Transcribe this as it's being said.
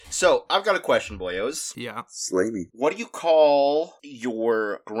So, I've got a question, boyos. Yeah. Slay me. What do you call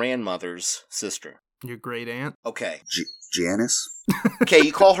your grandmother's sister? Your great aunt? Okay. Janice? Okay,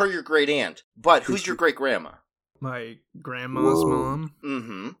 you call her your great aunt, but who's your great grandma? My grandma's mom?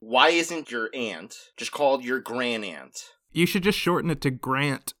 Mm-hmm. Why isn't your aunt just called your grand aunt? You should just shorten it to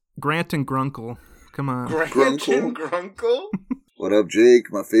Grant. Grant and Grunkle. Come on. Grant Grunkle? and Grunkle? What up,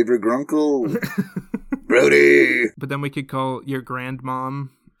 Jake? My favorite grunkle? Brody! But then we could call your grandmom.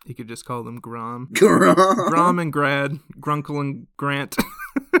 You could just call them Grom. Grom Grom and Grad. Grunkle and Grant.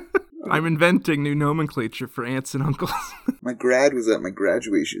 I'm inventing new nomenclature for aunts and uncles. My grad was at my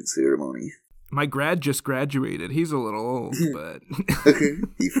graduation ceremony. My grad just graduated. He's a little old, but... Okay.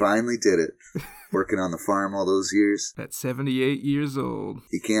 He finally did it. Working on the farm all those years. At 78 years old.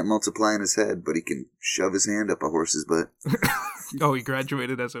 He can't multiply in his head, but he can shove his hand up a horse's butt. Oh, he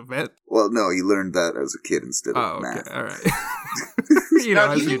graduated as a vet? Well, no, he learned that as a kid instead of math. All right.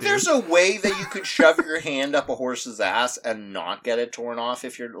 Now, do you think there's a way that you could shove your hand up a horse's ass and not get it torn off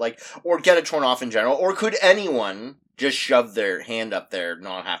if you're like, or get it torn off in general? Or could anyone just shove their hand up there,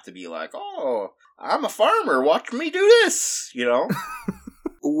 not have to be like, oh, I'm a farmer, watch me do this, you know?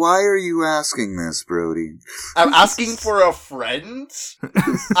 Why are you asking this, Brody? I'm asking for a friend?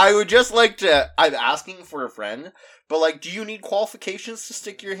 I would just like to, I'm asking for a friend, but like, do you need qualifications to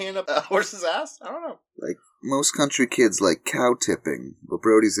stick your hand up a horse's ass? I don't know. Like, most country kids like cow tipping, but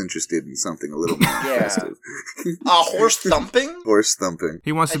Brody's interested in something a little more festive. Horse thumping? Horse thumping.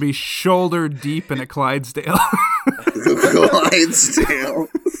 He wants to be shoulder deep in a Clydesdale. Clydesdale.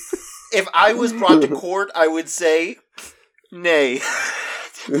 If I was brought to court, I would say, nay.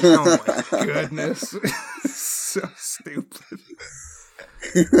 Oh my goodness. So stupid.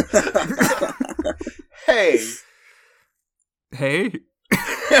 Hey. Hey?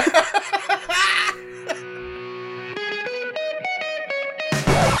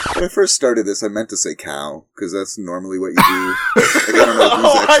 When I first started this, I meant to say cow, because that's normally what you do. Like, I don't know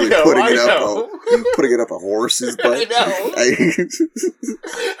who's actually putting it up a horse's butt. I know.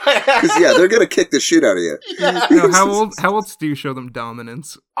 Because, yeah, they're going to kick the shit out of you. Yeah. No, how else do you show them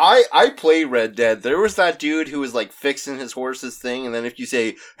dominance? I played Red Dead. There was that dude who was like fixing his horse's thing, and then if you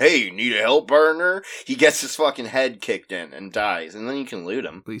say, hey, you need a help partner, he gets his fucking head kicked in and dies, and then you can loot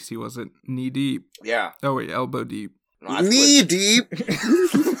him. At least he wasn't knee deep. Yeah. Oh wait, elbow deep. No, that's Knee deep.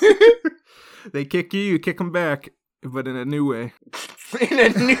 They kick you kick them back, but in a new way. In a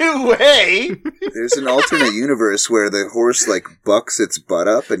new way? There's an alternate universe where the horse, like, bucks its butt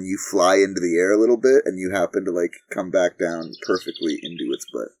up and you fly into the air a little bit and you happen to, like, come back down perfectly into its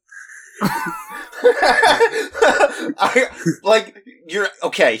butt.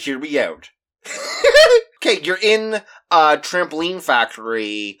 Okay, hear me out. Okay, you're in a trampoline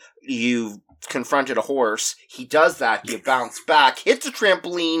factory, you've confronted a horse, he does that, you bounce back, hits a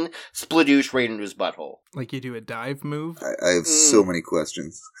trampoline, spladoosh right into his butthole. Like you do a dive move? I have so many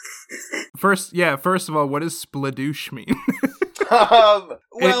questions. First of all, what does spladoosh mean? Well,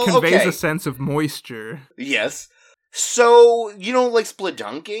 it conveys okay. a sense of moisture. Yes. So, you know, like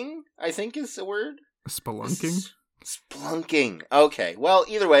spladunking, I think is the word? Spelunking? Splunking. Okay. Well,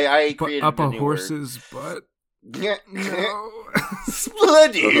 either way, I created up a a new horse's butt? word. No.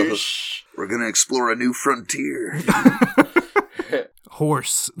 Spladoosh. We're gonna explore a new frontier.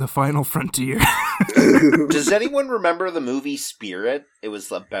 Horse, the final frontier. Does anyone remember the movie Spirit? It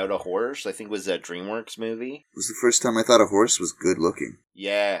was about a horse. I think it was a DreamWorks movie. It was the first time I thought a horse was good looking.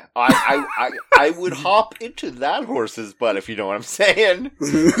 Yeah. I would hop into that horse's butt, if you know what I'm saying.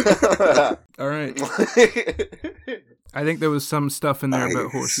 All right. I think there was some stuff in there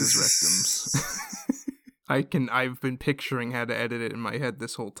about horses' rectums. I've been picturing how to edit it in my head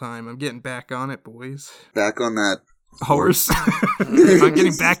this whole time. I'm getting back on it, boys. Back on that horse. I'm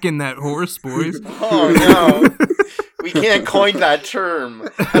getting back in that horse, boys. Oh no. We can't coin that term.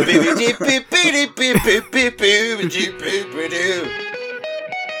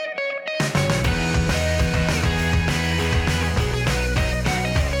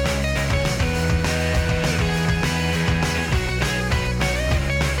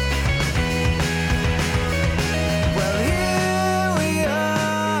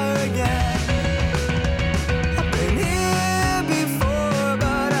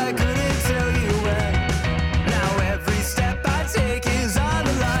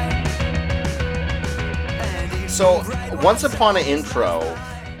 So, once upon an intro,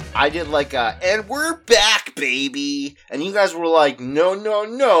 I did like and we're back, baby. And you guys were like, no,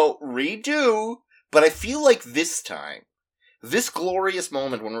 redo. But I feel like this time, this glorious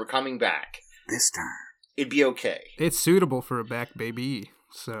moment when we're coming back, this time, it'd be okay. It's suitable for a back baby,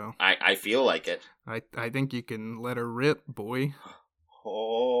 so. I feel like it. I think you can let her rip, boy.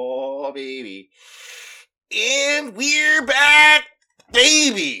 Oh. Oh, baby. And we're back,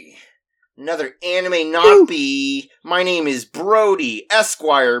 baby. Another anime not be. My name is Brody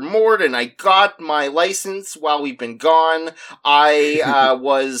Esquire Morden. I got my license while we've been gone. I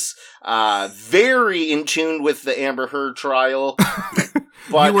was very in tune with the Amber Heard trial.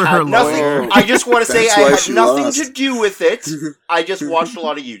 But you were her lawyer. I just want to say I had nothing to do with it. I just watched a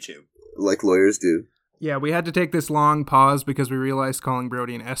lot of YouTube. Like lawyers do. Yeah, we had to take this long pause because we realized calling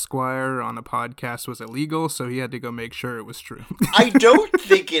Brody an Esquire on a podcast was illegal, so he had to go make sure it was true. I don't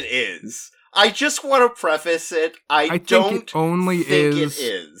think it is. I just want to preface it. I don't think it only think is it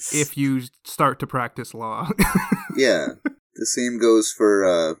is. if you start to practice law. Yeah. The same goes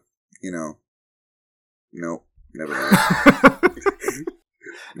for, nope, never mind.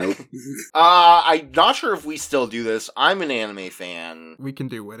 Nope. I'm not sure if we still do this. I'm an anime fan. We can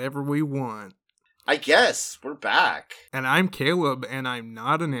do whatever we want. I guess. We're back. And I'm Caleb, and I'm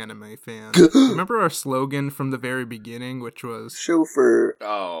not an anime fan. Remember our slogan from the very beginning, which was... Show for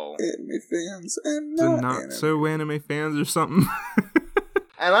anime fans and not so anime fans or something.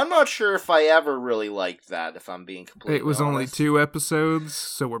 And I'm not sure if I ever really liked that, if I'm being completely honest. It was only 2 episodes,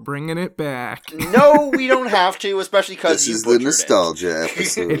 so we're bringing it back. No, we don't have to, especially because you butchered it. This is the nostalgia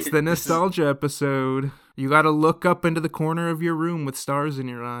episode. It's the nostalgia episode. You gotta look up into the corner of your room with stars in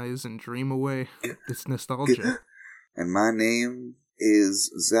your eyes and dream away. It's nostalgia. And my name is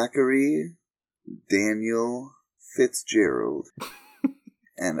Zachary Daniel Fitzgerald.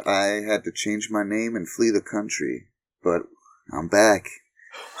 And I had to change my name and flee the country. But I'm back.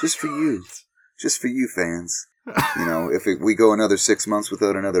 Just for you. Just for you, fans. You know, if we go another 6 months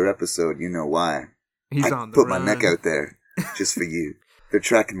without another episode, you know why. He's on the put run. My neck out there. Just for you. They're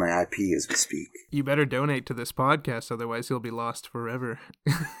tracking my IP as we speak. You better donate to this podcast, otherwise he'll be lost forever.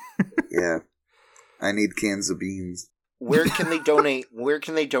 Yeah. I need cans of beans. Where can they donate? Where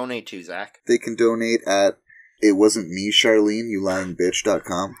can they donate to, Zach? They can donate at itwasn'tme, Charlene,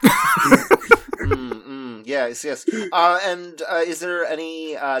 youlyingbitch.com. Yes. And is there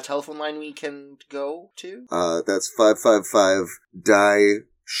any telephone line we can go to? That's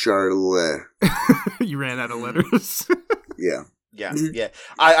 555-DIE-CHARLE. You ran out of letters. Yeah. Yeah.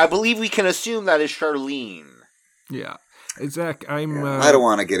 I believe we can assume that is Charlene. Yeah. Zach, I don't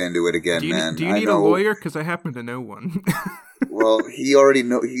want to get into it again, man. Do you need a lawyer? Because I happen to know one. Well, he already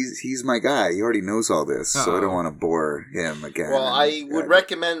know he's my guy. He already knows all this, so I don't want to bore him again. Well, I would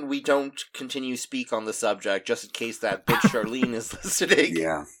recommend we don't continue speak on the subject, just in case that bitch Charlene is listening.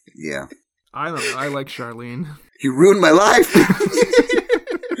 Yeah. I don't know. I like Charlene. You ruined my life.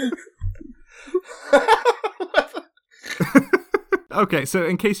 Okay, so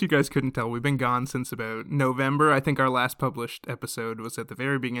in case you guys couldn't tell, we've been gone since about November. I think our last published episode was at the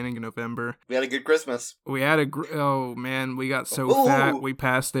very beginning of November. We had a good Christmas. We had oh man, we got so fat, we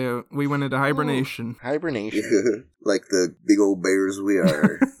passed out. We went into hibernation. Hibernation. Like the big old bears we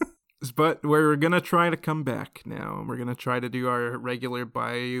are. But we're going to try to come back now. We're going to try to do our regular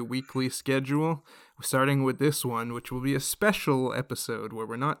bi-weekly schedule, starting with this one, which will be a special episode where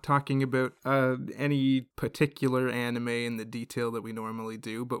we're not talking about any particular anime in the detail that we normally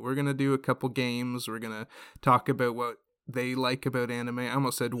do, but we're going to do a couple games. We're going to talk about what they like about anime. I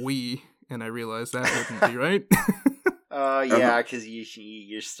almost said we, and I realized that wouldn't be right. Yeah, because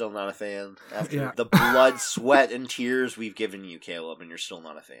you're still not a fan. After the blood, sweat, and tears we've given you, Caleb, and you're still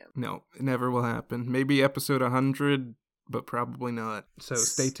not a fan. No, it never will happen. Maybe episode 100, but probably not. So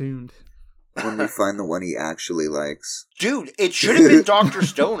stay tuned. When we find the one he actually likes. Dude, it should have been Dr.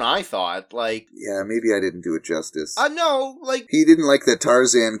 Stone, I thought. Like, yeah, maybe I didn't do it justice. No, like... He didn't like that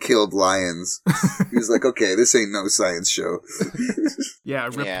Tarzan killed lions. He was like, okay, this ain't no science show. Yeah,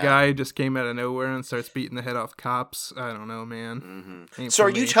 ripped guy just came out of nowhere and starts beating the head off cops. I don't know, man. Mm-hmm. So are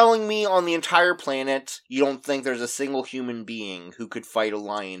you telling me on the entire planet, you don't think there's a single human being who could fight a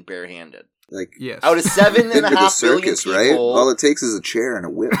lion barehanded? Like, yes. Out of 7.5 billion people... right? All it takes is a chair and a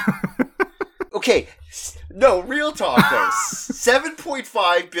whip. Okay, no, real talk though.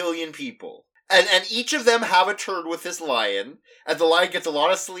 7.5 billion people. And each of them have a turn with this lion, and the lion gets a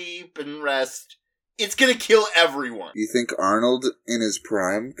lot of sleep and rest. It's gonna kill everyone. You think Arnold in his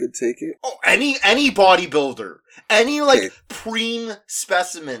prime could take it? Oh, any bodybuilder. Any, preem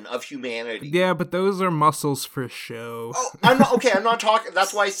specimen of humanity. Yeah, but those are muscles for show. Oh, I'm not talking,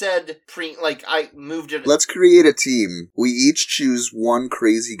 that's why I said I moved it. Let's create a team. We each choose one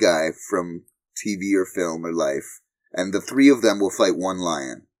crazy guy from TV or film or life, and the 3 of them will fight one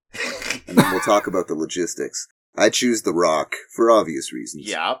lion. And then we'll talk about the logistics. I choose The Rock, for obvious reasons.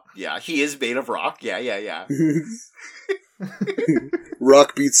 Yeah, he is made of rock. Yeah.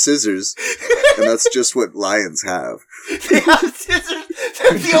 Rock beats scissors, and that's just what lions have. They have scissors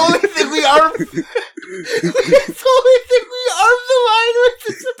That's the only thing we arm. It's the only thing we arm the lion with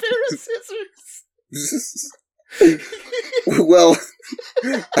is a pair of scissors. Well,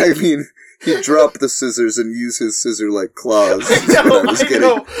 I mean, he dropped the scissors and used his scissor-like claws. I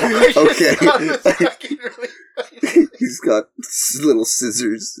know. Okay. He's got little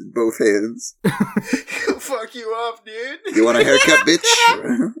scissors in both hands. He'll fuck you up, dude. You want a haircut, bitch?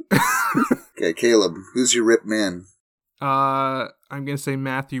 Okay, Caleb, who's your rip man? I'm gonna say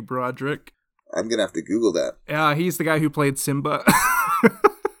Matthew Broderick. I'm gonna have to Google that. He's the guy who played Simba.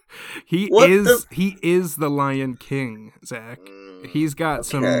 He is the Lion King, Zach. He's got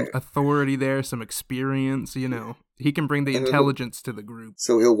some authority there, some experience, you know. He can bring the intelligence to the group.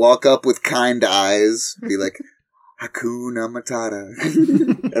 So he'll walk up with kind eyes, be like, Hakuna Matata,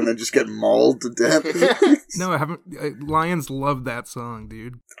 and then just get mauled to death. No, I haven't. Lions love that song,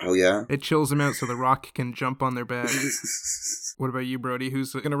 dude. Oh, yeah? It chills them out so the Rock can jump on their back. What about you, Brody?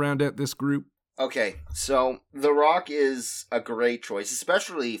 Who's going to round out this group? Okay, so The Rock is a great choice,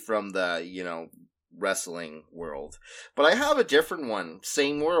 especially from the, wrestling world. But I have a different one,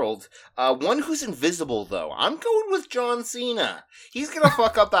 same world. One who's invisible, though. I'm going with John Cena. He's gonna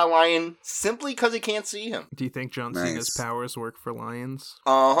fuck up that lion simply because he can't see him. Do you think John Cena's powers work for lions?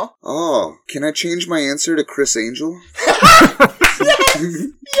 Uh-huh. Oh, can I change my answer to Chris Angel?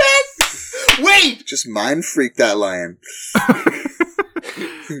 Yes! Wait! Just mind freak that lion.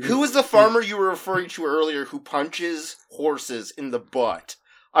 Who was the farmer you were referring to earlier who punches horses in the butt?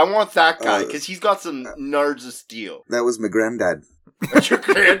 I want that guy, because he's got some nards of steel. That was my granddad. That's your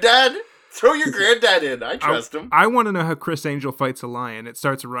granddad? Throw your granddad in. I trust him. I want to know how Chris Angel fights a lion. It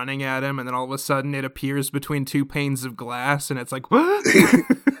starts running at him, and then all of a sudden it appears between two panes of glass, and it's like, what? The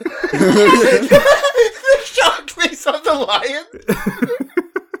shock face on the lion?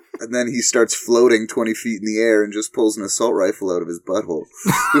 And then he starts floating 20 feet in the air and just pulls an assault rifle out of his butthole.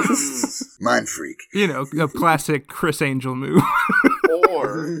 Mind freak. You know, a classic Chris Angel move.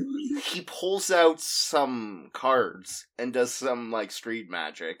 Or he pulls out some cards and does some, street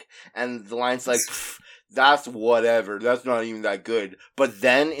magic. And the lion's like, that's whatever. That's not even that good. But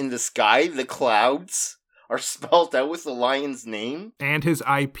then in the sky, the clouds are spelled out with the lion's name. And his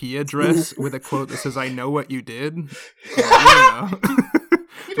IP address with a quote that says, I know what you did.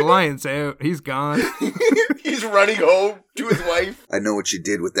 The lion's out. He's gone. He's running home to his wife. I know what you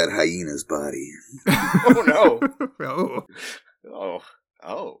did with that hyena's body. Oh, no.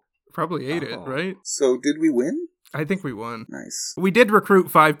 Oh. Probably ate it, right? So, did we win? I think we won. Nice. We did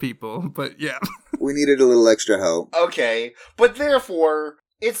recruit 5 people, but yeah. We needed a little extra help. Okay, but therefore,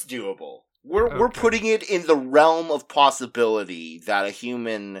 it's doable. We're putting it in the realm of possibility that a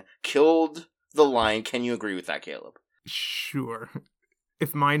human killed the lion. Can you agree with that, Caleb? Sure.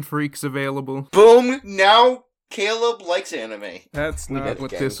 If Mind Freak's available. Boom! Now Caleb likes anime. That's not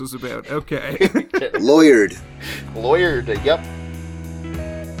what this was about. Okay. Lawyered, yep.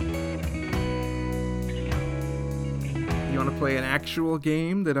 You want to play an actual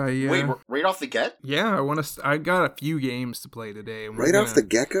game that I... Wait, right off the get? Yeah, I got a few games to play today. Right off the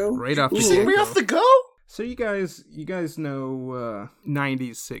get-go? Right off the get-go. Right off the go? So you guys know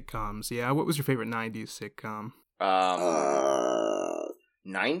 90s sitcoms, yeah? What was your favorite 90s sitcom?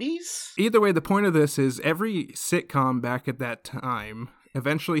 90s? Either way, the point of this is every sitcom back at that time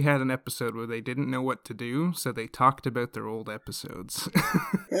eventually had an episode where they didn't know what to do, so they talked about their old episodes.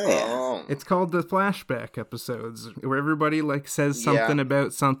 Oh. It's called the flashback episodes, where everybody says something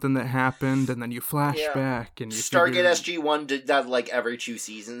about something that happened, and then you flash back and you Stargate SG-1 did that every 2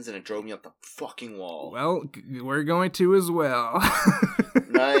 seasons, and it drove me up the fucking wall. Well, we're going to as well.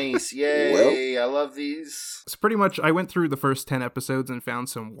 Nice, yay! I love these. So pretty much, I went through the first 10 episodes and found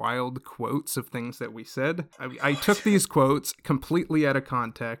some wild quotes of things that we said. I took these quotes completely out of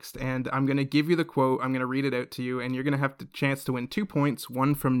context, and I'm going to give you the quote, I'm going to read it out to you, and you're going to have the chance to win 2 points,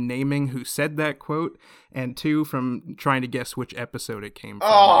 1 from naming who said that quote, and 2 from trying to guess which episode it came from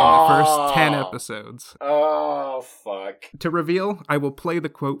in the first 10 episodes. Oh, fuck. To reveal, I will play the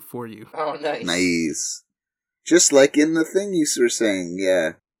quote for you. Oh, nice. Nice. Just like in the thing you were saying,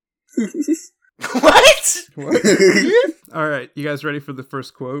 yeah. What? All right, you guys ready for the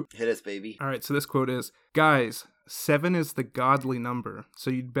first quote? Hit us, baby. All right, so this quote is, guys, 7 is the godly number,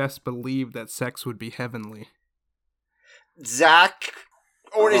 so you'd best believe that sex would be heavenly. Zach,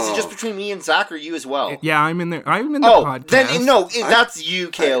 or is it just between me and Zach, or you as well? Yeah, I'm in there. I'm in the podcast. Then no, that's you,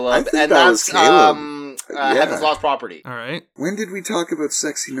 Caleb, I think and that that's was Caleb. Heaven's Lost Property. All right. When did we talk about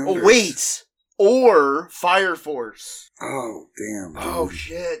sexy numbers? Oh wait, or Fire Force. Oh damn. Dude. Oh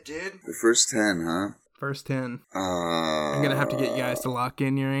shit, dude. The first 10, huh? First 10. I'm I'm gonna have to get you guys to lock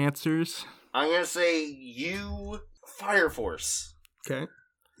in your answers. I'm gonna say you, Fire Force. Okay.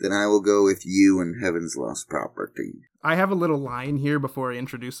 Then I will go with you and Heaven's Lost Property. I have a little line here before I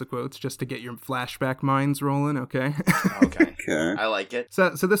introduce the quotes, just to get your flashback minds rolling, okay? Okay. Okay. I like it. So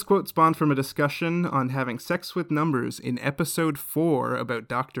this quote spawned from a discussion on having sex with numbers in episode 4 about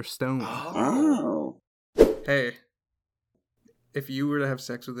Dr. Stone. Oh. Hey, if you were to have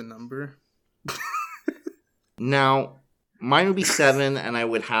sex with a number... Now, mine would be 7, and I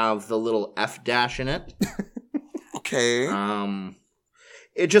would have the little F dash in it. Okay.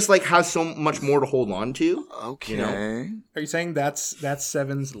 It just, like, has so much more to hold on to. Okay. You know? Are you saying that's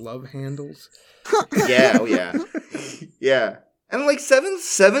Seven's love handles? Yeah, oh yeah. Yeah. And, like,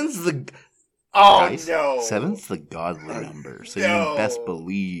 seven's the... Oh, guys, no. 7's the godly number, so No. you best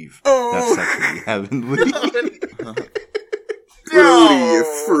believe that's sexually heavenly. Brody,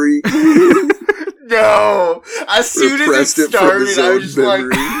 you freak. No. As soon as Repressed it it from started, his I own was just like,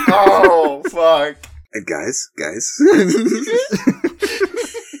 memory. oh, fuck. And guys.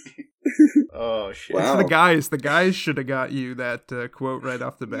 Oh, shit. Wow. The guys should have got you that quote right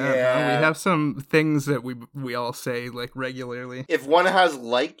off the bat. Huh? Yeah. We have some things that we all say like regularly. If one has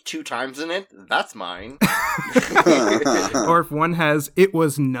like 2 times in it, that's mine. Or if one has "it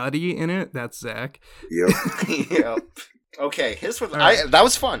was nutty" in it, that's Zach. Yep. Yep. Okay, his was Right. that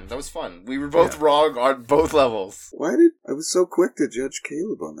was fun. That was fun. We were both wrong on both levels. Why did I was so quick to judge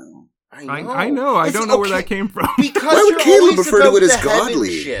Caleb on that one? I know. I don't know where that came from. Because Why would you're Caleb always refer to about it as the heaven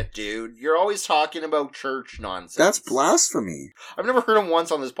godly? shit, dude. You're always talking about church nonsense. That's blasphemy. I've never heard him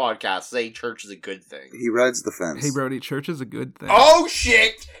once on this podcast say church is a good thing. He rides the fence. Hey, Brody, church is a good thing. Oh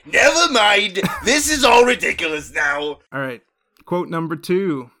shit! Never mind. This is all ridiculous now. All right. Quote number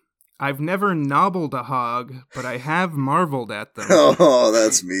 2. I've never nobbled a hog, but I have marveled at them. Oh,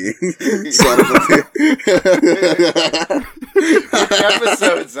 that's me. Son of a bitch. Which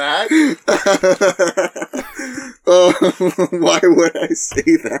episode, Zach? Oh, why would I say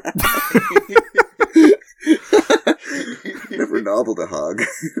that? Never nobbled a hog,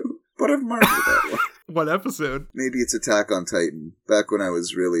 but I've marveled at one. What episode? Maybe it's Attack on Titan, back when I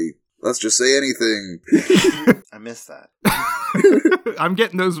was really, let's just say anything. I missed that. I'm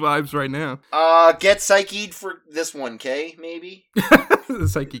getting those vibes right now. Get psychied for this one, Kay, maybe? The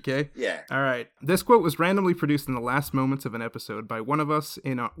Psyche K. Yeah. All right. This quote was randomly produced in the last moments of an episode by one of us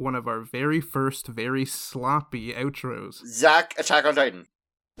in one of our very first, very sloppy outros. Zach, Attack on Titan.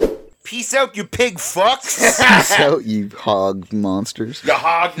 Peace out, you pig fucks! Peace out, you hog monsters. You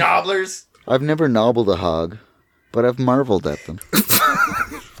hog nobblers! I've never nobbled a hog, but I've marveled at them.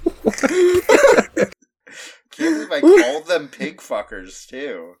 Can't believe I called them pig fuckers,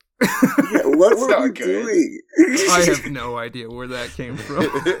 too. Yeah, what That's were not we good. doing? I have no idea where that came from.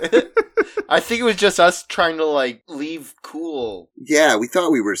 I think it was just us trying to, like, leave cool. Yeah, we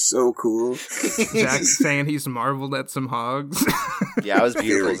thought we were so cool. Zach saying he's marveled at some hogs. Yeah, it was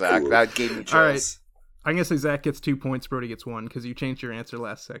beautiful, Very Zach. cool. That gave me chills. All right. I'm going to say Zach gets 2 points, Brody gets 1, because you changed your answer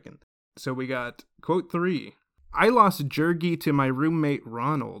last second. So we got quote 3. I lost Jergy to my roommate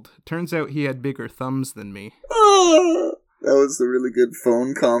Ronald. Turns out he had bigger thumbs than me. Oh, that was the really good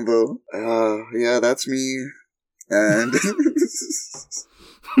phone combo. Yeah, that's me. And Is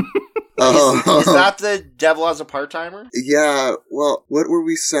that the devil as a part-timer? yeah, well, what were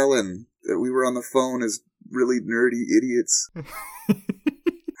we selling? That we were on the phone as really nerdy idiots.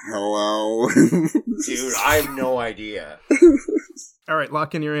 Hello. Dude, I have no idea. All right,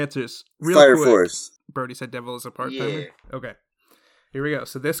 lock in your answers. Real Fire quick. Force. Brody said devil is a part-timer? Yeah. Okay. Here we go.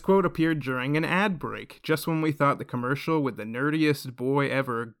 So this quote appeared during an ad break, just when we thought the commercial with the nerdiest boy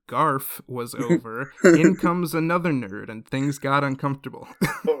ever, Garf, was over. In comes another nerd, and things got uncomfortable.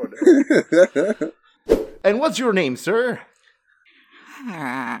 Oh, no. And what's your name, sir?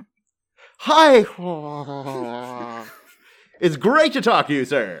 Hi. It's great to talk to you,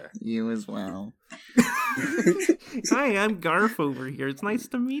 sir. You as well. Hi, I'm Garf over here. It's nice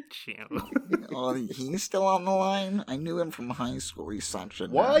to meet you. Oh, he's still on the line? I knew him from high school. He's such a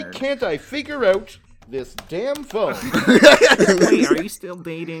Why nerd. can't I figure out this damn phone? Hey, are you still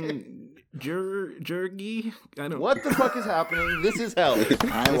dating Jergy? I don't. What the fuck is happening? This is hell.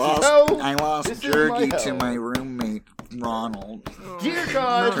 I lost This is my Jergy to hell. my roommate, Ronald. Dear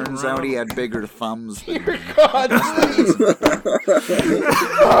God. Turns out he had bigger thumbs than Dear me. God, please.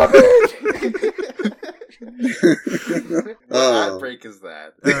 What ad break is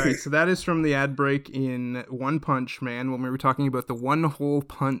that? All right, so that is from the ad break in One Punch Man when we were talking about the one hole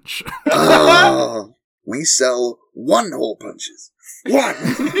punch. Oh, we sell one hole punches. One.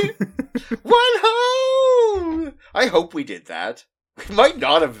 One home! I hope we did that. Might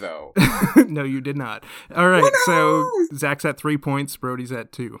not have, though. No, you did not. All right, so Zach's at 3 points, Brody's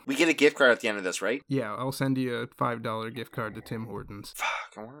at 2. We get a gift card at the end of this, right? Yeah, I'll send you a $5 gift card to Tim Hortons.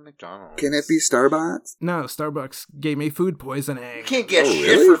 Fuck, I want a McDonald's. Can it be Starbucks? No, Starbucks gave me food poisoning. You can't get shit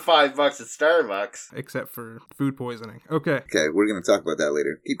really? for $5 at Starbucks. Except for food poisoning. Okay. Okay, we're going to talk about that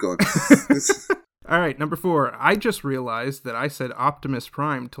later. Keep going. All right, number 4. I just realized that I said Optimus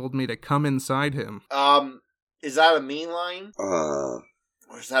Prime told me to come inside him. Is that a me line? Or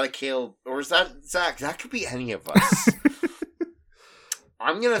is that a Kale? Or is that Zach? That could be any of us.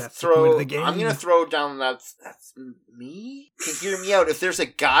 I'm gonna throw down that's me. Okay, hear me out. If there's a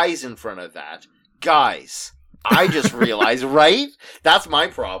guys in front of that, guys, I just realized, right? That's my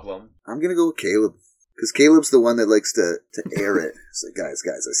problem. I'm going to go with Caleb. Because Caleb's the one that likes to air it. It's like, guys,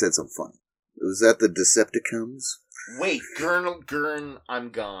 I said something funny. Was that the Decepticons? Wait, Gurn, I'm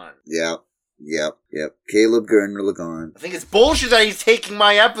gone. Yep. Caleb Gurn-Lagann. I think it's bullshit that he's taking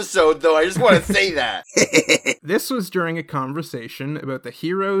my episode, though. I just want to say that. This was during a conversation about the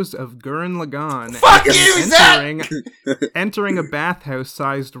heroes of Gurren Lagann Fuck you, Zach! entering a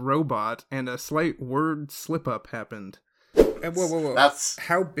bathhouse-sized robot, and a slight word slip-up happened. Whoa. That's...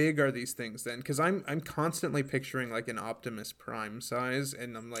 How big are these things then? Because I'm constantly picturing like an Optimus Prime size,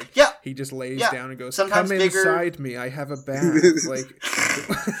 and I'm like, he just lays down and goes, sometimes "Come bigger. inside me, I have a bath."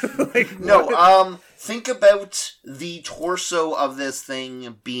 No, think about the torso of this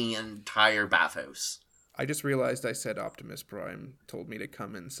thing being an entire bathhouse. I just realized I said Optimus Prime told me to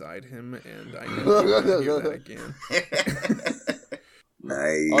come inside him, and I never hear that again.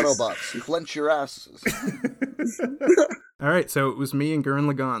 Nice. Autobots, clench your asses. All right, so it was me and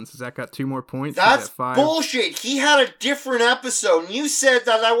Gurren Lagann. So Zach got 2 more points. That's 5. bullshit. He had a different episode, and you said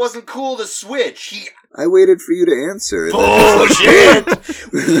that wasn't cool to switch. I waited for you to answer. Bullshit!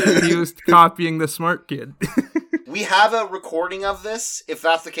 He was copying the smart kid. We have a recording of this. If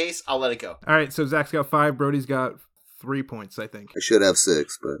that's the case, I'll let it go. All right, so Zach's got 5. Brody's got 3 points, I think. I should have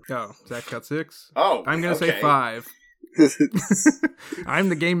 6, but... Oh, Zach got 6? Oh, I'm going to say 5. I'm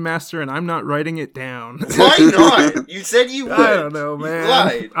the game master, and I'm not writing it down. Why not? You said you would. I don't know, man. You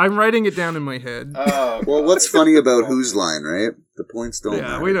lied. I'm writing it down in my head. Oh, well, what's funny about whose line, right? The points don't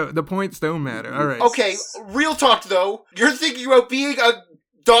matter. The points don't matter. All right. Okay, real talk though. You're thinking about being a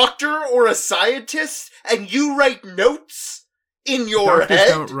doctor or a scientist, and you write notes in your Doctors head?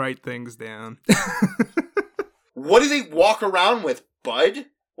 don't write things down. What do they walk around with, bud?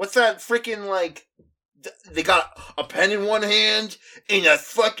 What's that freaking, like... They got a pen in one hand and a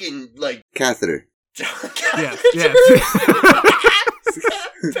fucking, like... Catheter. Yeah.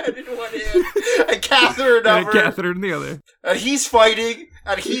 Pen in one hand, a catheter in And a catheter in the other. And he's fighting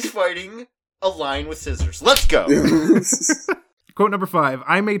a lion with scissors. Let's go. Quote number 5.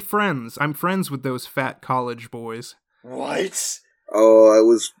 I made friends. I'm friends with those fat college boys. What? Oh, it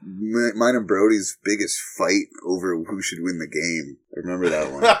was mine and Brody's biggest fight over who should win the game. I remember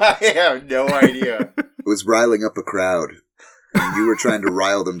that one. I have no idea. It was riling up a crowd. And you were trying to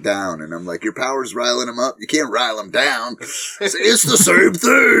rile them down. And I'm like, your power's riling them up. You can't rile them down. It's the same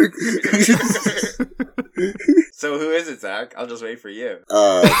thing. So who is it, Zach? I'll just wait for you.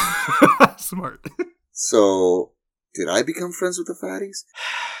 Smart. So, did I become friends with the fatties?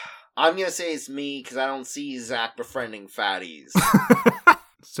 I'm going to say it's me because I don't see Zach befriending fatties.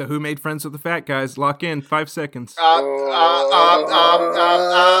 So who made friends with the fat guys? Lock in. 5 seconds. Me?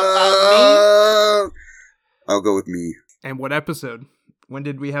 I'll go with me. And what episode? When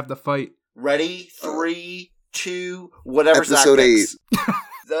did we have the fight? Ready? 3, 2, whatever Episode Zach picks.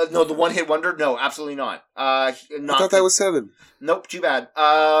 8. No, the one hit wonder? No, absolutely not. I thought that was 7. Nope, too bad.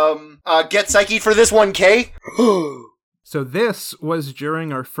 Get psyche for this one, Kay. So this was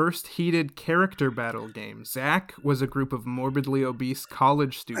during our first heated character battle game. Zach was a group of morbidly obese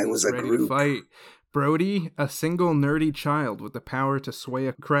college students ready to fight. Brody, a single nerdy child with the power to sway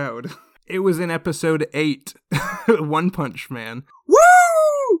a crowd. It was in episode 8, One Punch Man.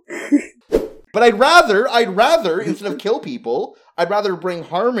 Woo! But I'd rather, instead of kill people, I'd rather bring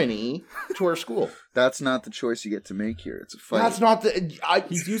harmony to our school. That's not the choice you get to make here. It's a fight. That's not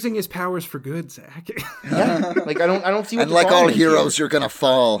He's using his powers for good, Zach. Yeah, like I don't see what. And like all heroes, you're gonna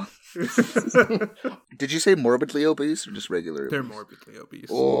fall. Did you say morbidly obese or just regular? They're morbidly obese.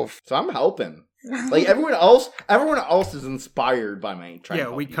 Oh, so I'm helping. Like everyone else is inspired by my.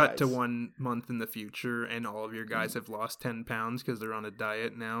 Yeah, we cut to 1 month in the future, and all of your guys have lost 10 pounds because they're on a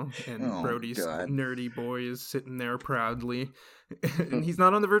diet now. And Brody's nerdy boy is sitting there proudly, and he's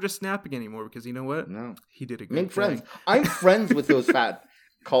not on the verge of snapping anymore because you know what? No, he did a good Make thing. friends. I'm friends with those fat.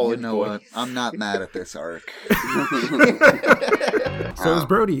 college You know boy. what? I'm not mad at this arc. So is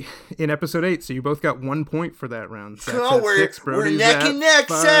Brody in episode 8, so you both got 1 point for that round. Zach's No, at we're 6, we're Brody's neck at and neck.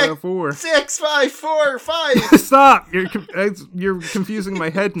 4. 6, 5, 4, 5. Stop! You're confusing my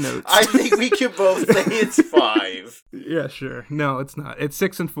head notes. I think we can both say it's 5. Yeah, sure. No, it's not. It's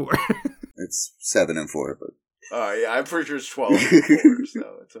 6 and 4. It's 7 and 4, but Oh yeah, I'm pretty sure it's 12 and 4.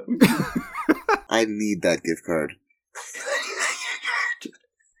 So it's I need that gift card.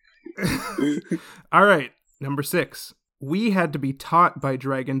 All right, number 6. We had to be taught by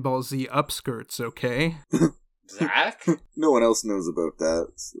Dragon Ball Z upskirts, okay? Zach? No one else knows about that,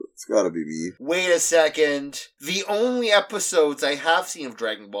 so it's gotta be me. Wait a second. The only episodes I have seen of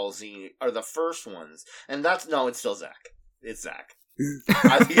Dragon Ball Z are the first ones. And it's still Zach. It's Zach.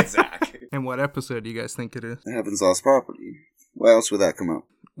 I think it's Zach. And what episode do you guys think it is? That happens lost property. Why else would that come up?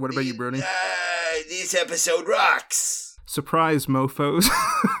 What about you, Brody? This episode rocks. Surprise, mofos.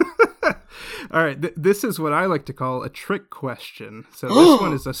 All right, this is what I like to call a trick question. So this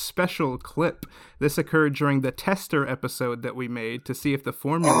one is a special clip. This occurred during the tester episode that we made to see if the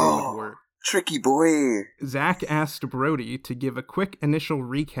formula would work. Tricky boy. Zach asked Brody to give a quick initial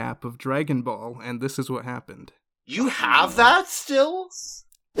recap of Dragon Ball, and this is what happened. You have that still?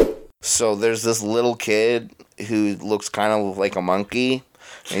 So there's this little kid who looks kind of like a monkey.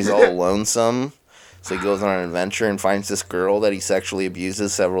 And he's all lonesome. So he goes on an adventure and finds this girl that he sexually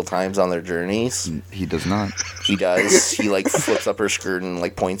abuses several times on their journeys. He does not. He does. He flips up her skirt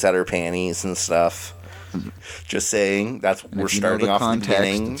and points at her panties and stuff. Just saying, we're starting off the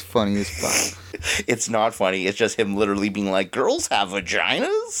beginning. It's funny as fuck. It's not funny. It's just him literally being like, "Girls have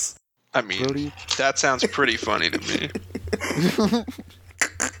vaginas?" I mean, Brody? that sounds pretty funny to me.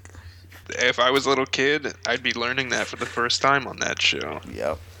 If I was a little kid, I'd be learning that for the first time on that show.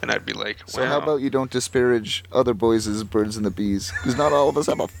 Yep. And I'd be like, wow. So how about you don't disparage other boys as birds and the bees? Because not all of us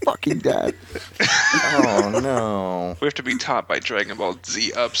have a fucking dad. Oh no. We have to be taught by Dragon Ball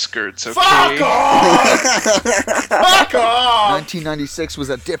Z upskirts, okay? Fuck off! Fuck off! 1996 was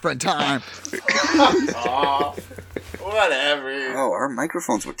a different time. Fuck off! Whatever. Oh, our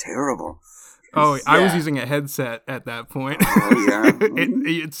microphones were terrible. Oh, I was Yeah. using a headset at that point. Oh, yeah.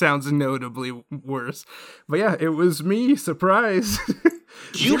 it sounds notably worse. But yeah, it was me. Surprise.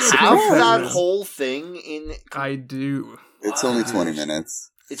 Do you Zero have percent. that whole thing in? I do. It's only 20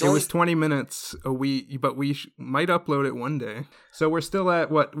 minutes. It's It only was 20 minutes a week, but we might upload it one day. So we're still at,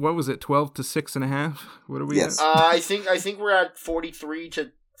 what was it, 12 to 6.5? What are we Yes. at? I think we're at 43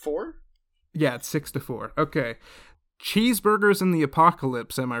 to 4. Yeah, it's 6 to 4. Okay. Cheeseburgers in the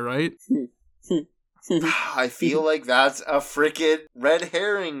apocalypse, am I right? I feel like that's a frickin' red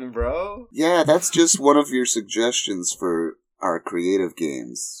herring, bro. Yeah, that's just one of your suggestions for our creative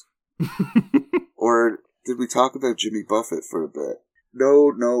games. Or did we talk about Jimmy Buffett for a bit?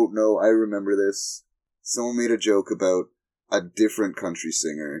 No, I remember this. Someone made a joke about a different country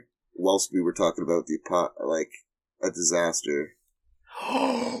singer whilst we were talking about a disaster.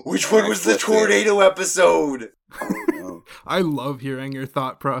 Which one was the tornado episode? Oh no. I love hearing your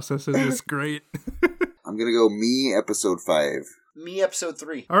thought processes. It's great. I'm gonna go me episode 5. Me, episode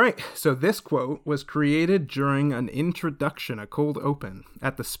 3. All right, so this quote was created during an introduction, a cold open,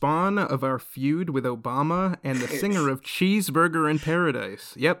 at the spawn of our feud with Obama and the singer of Cheeseburger in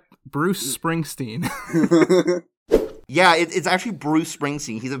Paradise. Yep, Bruce Springsteen. Yeah, it's actually Bruce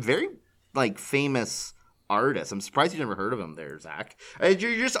Springsteen. He's a very famous artist. I'm surprised you never heard of him there, Zach.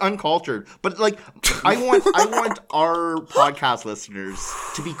 You're just uncultured. But I want our podcast listeners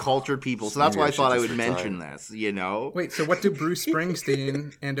to be cultured people. So that's Maybe why I I should thought I just would retire. mention this, you know? Wait, so what do Bruce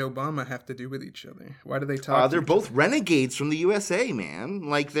Springsteen and Obama have to do with each other? Why do they talk? They're to each both renegades from the USA, man.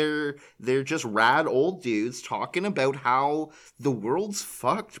 They're just rad old dudes talking about how the world's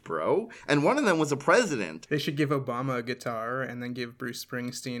fucked, bro. And one of them was a president. They should give Obama a guitar and then give Bruce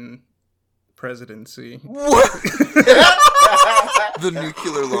Springsteen presidency. What? The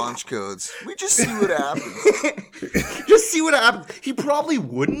nuclear launch codes. We just see what happens. Just see what happens. He probably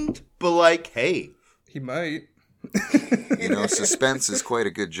wouldn't, but hey. He might. You know, suspense is quite a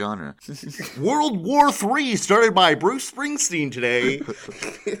good genre. World War III started by Bruce Springsteen today.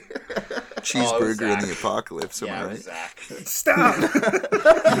 Cheeseburger Zach. in the apocalypse, am I right? Zach. Stop!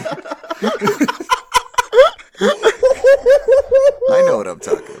 I know what I'm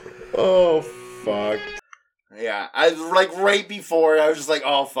talking about. Oh, fuck. Yeah, right before, I was just like,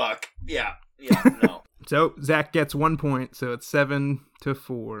 oh, fuck. Yeah, no. So Zach gets 1 point, so it's 7 to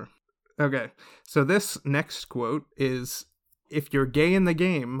 4. Okay, so this next quote is If you're gay in the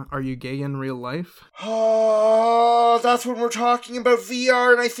game, are you gay in real life? Oh, that's when we're talking about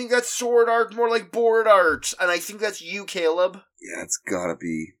VR, and I think that's sword art, more like board art. And I think that's you, Caleb. Yeah, it's gotta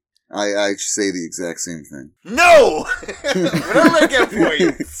be. I say the exact same thing. No! We're not gonna get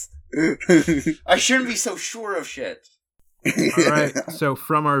points. I shouldn't be so sure of shit. Alright, so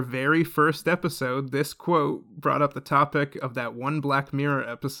from our very first episode, this quote brought up the topic of that one Black Mirror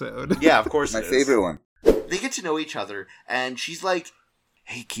episode. Yeah, of course. My favorite one. They get to know each other, and she's like,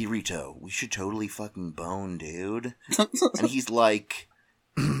 "Hey, Kirito, we should totally fucking bone, dude." And he's like,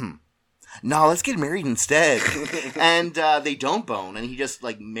 "Nah, let's get married instead." And they don't bone, and he just,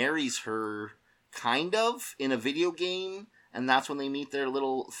 like, marries her, kind of, in a video game, and that's when they meet their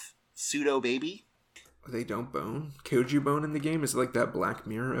little pseudo baby. They don't bone? Koju bone in the game? Is it like that Black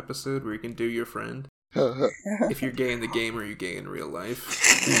Mirror episode where you can do your friend? If you're gay in the game, are you gay in real life?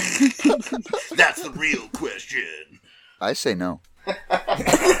 That's the real question. I say no.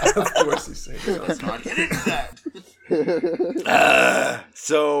 Of course you say no. Let's not get into that.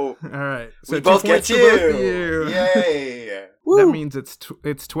 So alright. So we both get 2. Both of you. Yay. That means it's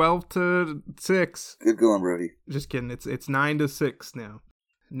 12-6. Good going, Brody. Just kidding. It's 9-6 now.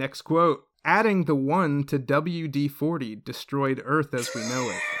 Next quote. Adding the 1 to WD-40 destroyed Earth as we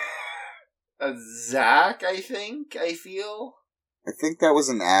know it. Zach, I feel. I think that was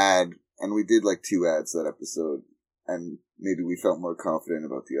an ad, and we did like 2 ads that episode, and maybe we felt more confident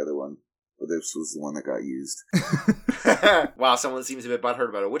about the other one, but this was the one that got used. Wow, someone seems a bit butthurt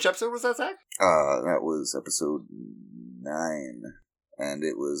about it. Which episode was that, Zach? That was episode 9. And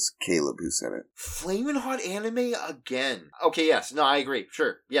it was Caleb who said it. Flamin' hot anime again. Okay, yes. No, I agree.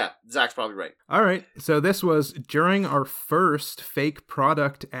 Sure. Yeah, Zach's probably right. All right. So this was during our first fake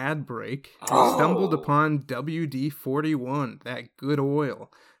product ad break. We stumbled upon WD-41, that good oil.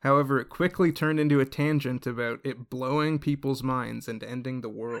 However, it quickly turned into a tangent about it blowing people's minds and ending the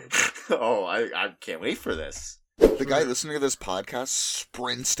world. Oh, I can't wait for this. The guy listening to this podcast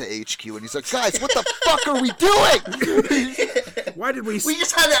sprints to HQ and he's like, "Guys, what the fuck are we doing? Why did we... We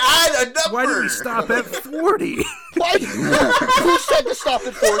just had to add a number! Why did we stop at 40? Why? Who said to stop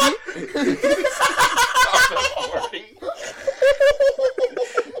at 40? Stop at 40.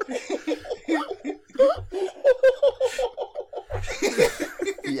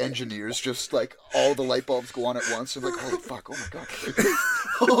 The engineers just, like, all the light bulbs go on at once and like, holy fuck, oh my god.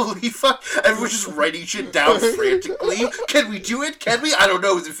 Holy fuck. Everyone's just writing shit down frantically. Can we do it? Can we? I don't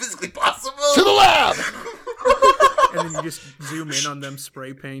know. Is it physically possible? To the lab! And then you just zoom in on them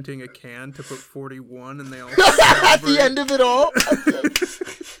spray painting a can to put 41 and they all... At the end of it all?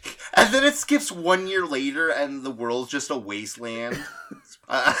 And then it skips 1 year later and the world's just a wasteland.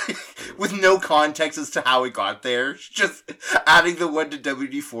 With no context as to how it got there. Just adding the 1 to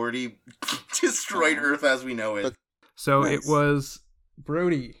WD-40 destroyed Earth as we know it. So nice. It was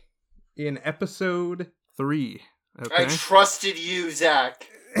Brody in episode 3. Okay? I trusted you, Zach.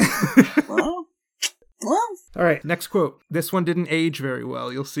 Well. All right, next quote. This one didn't age very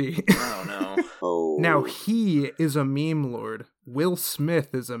well, you'll see. Oh, no. Oh. Now, he is a meme lord. Will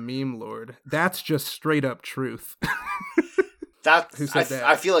Smith is a meme lord. That's just straight up truth. Who said that?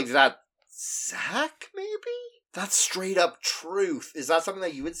 I feel like that... Zach, maybe? That's straight up truth. Is that something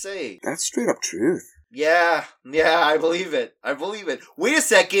that you would say? That's straight up truth. Yeah, I believe it. Wait a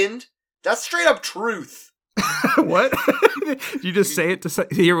second. That's straight up truth. What? Did you just say it to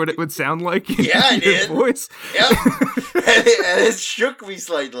hear what it would sound like in your I did. Voice? Yep. and it shook me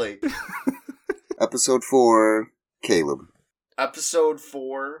slightly. Episode 4, Caleb. Episode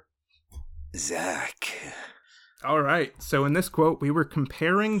 4, Zach. All right. So in this quote, we were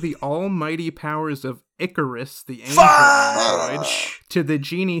comparing the almighty powers of Icarus, the angel android, to the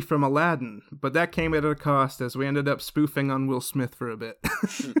genie from Aladdin. But that came at a cost as we ended up spoofing on Will Smith for a bit.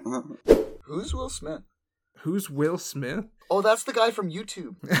 Who's Will Smith? Who's Will Smith? Oh, that's the guy from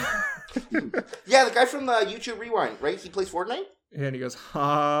YouTube. Yeah, the guy from YouTube Rewind, right? He plays Fortnite? And he goes,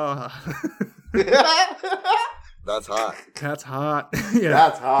 ha. That's hot. That's hot. Yeah.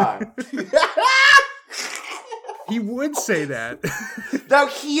 That's hot. He would say that. Now,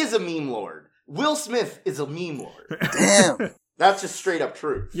 he is a meme lord. Will Smith is a meme lord. Damn. That's just straight up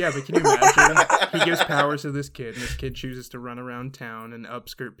truth. Yeah, but can you imagine? He gives powers to this kid, and this kid chooses to run around town and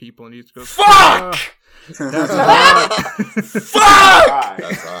upskirt people, and he just goes, "Fuck! That's hot! Fuck!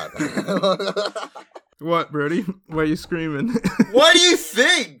 That's hot." What, Brody? Why are you screaming? What do you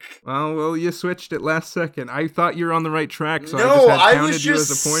think? Well, you switched it last second. I thought you were on the right track, so no, I was just just you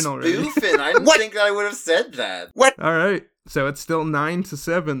as a point already. Spoofing. I didn't think that I would have said that. What? All right, so it's still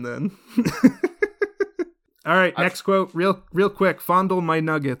 9-7 then. All right, next quote, real quick. Fondle my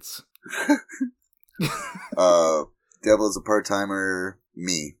nuggets. Devil as a part-timer,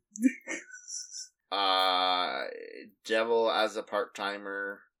 me. Devil as a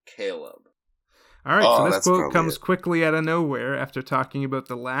part-timer, Caleb. All right, so this quote comes quickly out of nowhere after talking about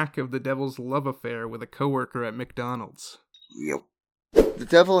the lack of the devil's love affair with a coworker at McDonald's. Yep. The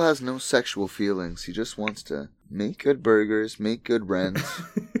devil has no sexual feelings. He just wants to make good burgers, make good rents.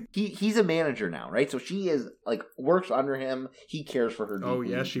 He's a manager now, right? So she is works under him. He cares for her deeply. Oh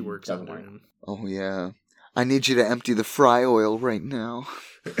yeah, she works under him. Oh yeah. I need you to empty the fry oil right now.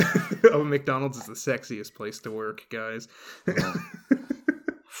 Oh, McDonald's is the sexiest place to work, guys.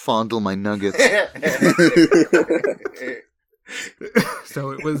 Fondle my nuggets.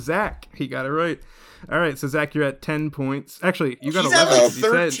 So it was Zach. He got it right. All right, so Zach, you're at 10 points. Actually, you got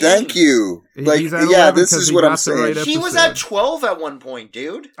 11. Thank you. This is what I'm saying. He was at 12 at one point,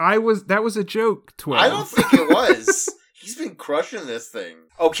 dude. That was a joke, 12. I don't think it was. He's been crushing this thing.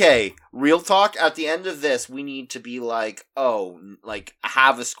 Okay, real talk. At the end of this, we need to be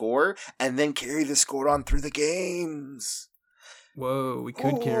have a score, and then carry the score on through the games. Whoa, we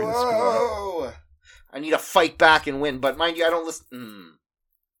could carry the score. I need to fight back and win, but mind you, I don't listen.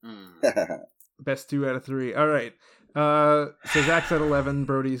 Best 2 out of 3. All right. So Zach's at 11.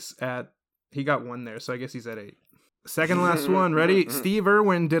 Brody's he got 1 there, so I guess he's at 8. Second last one. Ready? Steve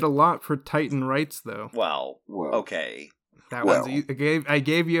Irwin did a lot for Titan rights, though. Well, okay. I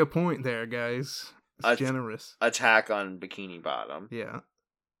gave you a point there, guys. It's generous. Attack on Bikini Bottom. Yeah.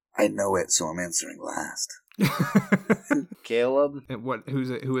 I know it, so I'm answering last. Caleb? And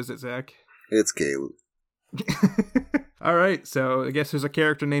who is it, Zach? It's Caleb. All right, so I guess there's a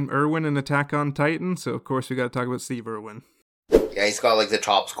character named Irwin in Attack on Titan, so of course we got to talk about Steve Irwin. Yeah, he's got the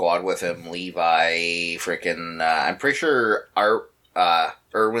top squad with him. Levi, freaking, I'm pretty sure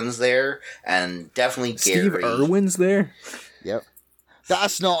Irwin's there, and definitely Gary. Steve Irwin's there? Yep.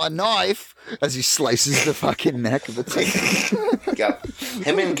 That's not a knife! As he slices the fucking neck of the Titan. Yep.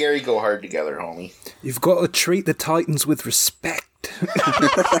 Him and Gary go hard together, homie. You've got to treat the Titans with respect.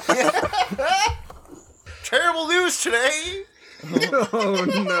 Terrible news today! Oh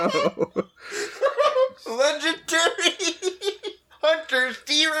no. Legendary hunter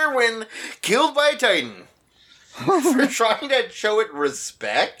Steve Irwin killed by a Titan. For trying to show it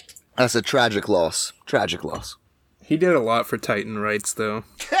respect? That's a tragic loss. Tragic loss. He did a lot for Titan rights, though.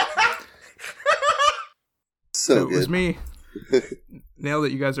 So it was me. Nailed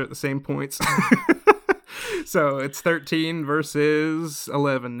it, you guys are at the same points. So it's 13 versus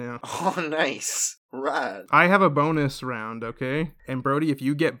 11 now. Oh, nice. Right. I have a bonus round, okay? And Brody, if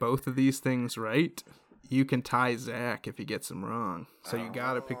you get both of these things right, you can tie Zach if he gets them wrong. So you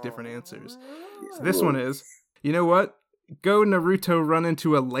gotta pick different answers. So this one is, you know what? Go Naruto run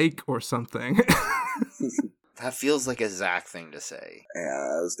into a lake or something. That feels like a Zach thing to say. Yeah,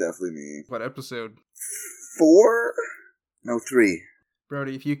 that was definitely me. What episode? 4? No, 3.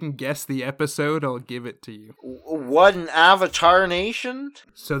 Brody, if you can guess the episode, I'll give it to you. What, an Avatar Nation?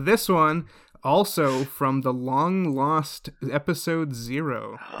 So this one, also from the long-lost episode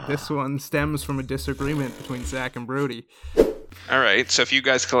 0. This one stems from a disagreement between Zach and Brody. Alright, so if you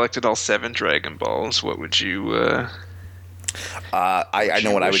guys collected all 7 Dragon Balls, what would you, I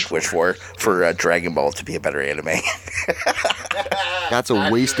know what I would wish for Dragon Ball to be a better anime. That's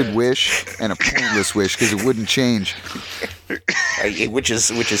a wasted wish and a pointless wish because it wouldn't change. Which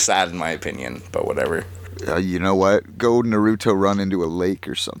is sad in my opinion, but whatever. You know what? Go Naruto run into a lake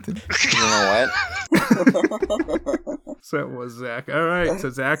or something. You know what? So it was Zach. All right, so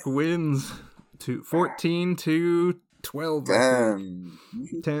Zach wins 14 to 12. 10.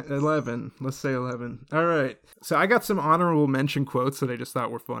 11. Let's say 11. All right. So I got some honorable mention quotes that I just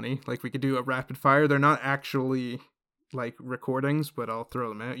thought were funny. Like we could do a rapid fire. They're not actually recordings, but I'll throw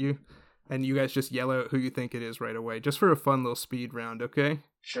them at you. And you guys just yell out who you think it is right away, just for a fun little speed round, okay?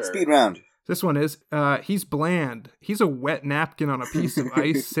 Sure. Speed round. This one is, he's bland. He's a wet napkin on a piece of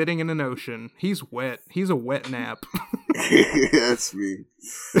ice sitting in an ocean. He's wet. He's a wet nap. That's me.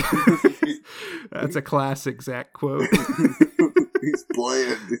 That's a classic Zach quote. He's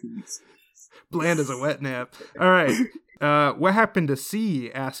bland. Bland as a wet nap. All right. What happened to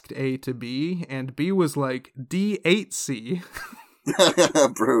C? Asked A to B, and B was like, D8C.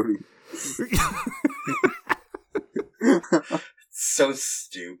 Brody. So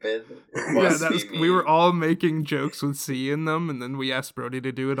stupid. Yeah, we were all making jokes with C in them, and then we asked Brody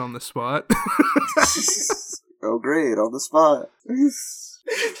to do it on the spot. Oh, great, on the spot. That's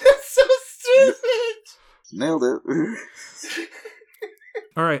so stupid. Nailed it.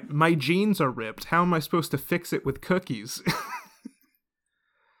 All right, my jeans are ripped. How am I supposed to fix it with cookies?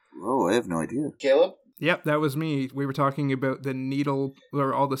 Oh, I have no idea. Caleb? Yep, that was me. We were talking about the needle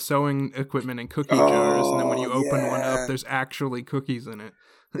or all the sewing equipment in cookie jars, and then when you open one up, there's actually cookies in it.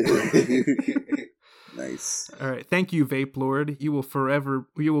 Nice. All right, thank you, Vape Lord. You will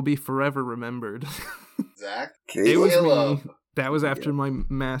be forever remembered. Zach? It was me. That was after my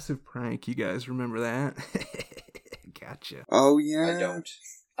massive prank. You guys remember that? Gotcha. Oh yeah. I don't.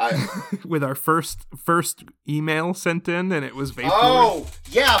 With our first email sent in, and it was Vape Lord. Oh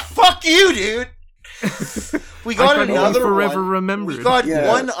yeah, fuck you, dude. We got another forever one. Remembered. We got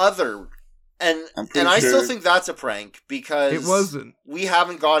one other, and I still think that's a prank because it wasn't. We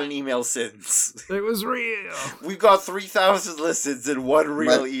haven't got an email since. It was real. We've got 3,000 listens in one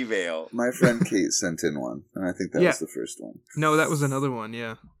real email. My friend Kate sent in one, and I think that was the first one. No, that was another one.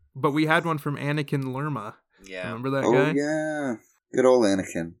 Yeah, but we had one from Anakin Lerma. Yeah, remember that guy? Oh yeah, good old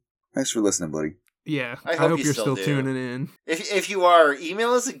Anakin. Thanks for listening, buddy. Yeah, I hope you're still tuning in. If you are,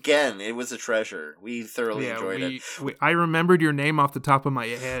 email us again. It was a treasure. We thoroughly enjoyed it. I remembered your name off the top of my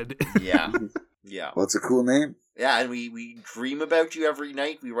head. Yeah. Well, it's a cool name. Yeah, and we dream about you every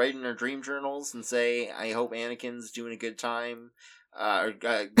night. We write in our dream journals and say, I hope Anakin's doing a good time.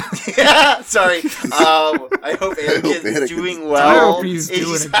 Sorry. I hope Anakin's doing well. I hope he's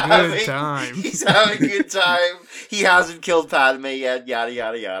doing a good time. He's having a good time. He hasn't killed Padme yet. Yada,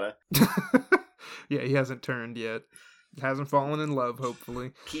 yada, yada. Yeah, he hasn't turned yet. Hasn't fallen in love,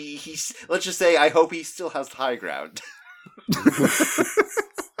 hopefully. He's let's just say, I hope he still has the high ground.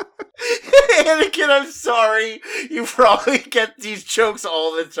 Anakin, I'm sorry. You probably get these jokes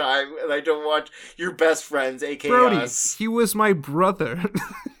all the time, and I don't want your best friends, aka Brody, us. He was my brother.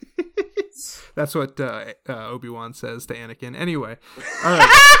 That's what Obi-Wan says to Anakin. Anyway, all right.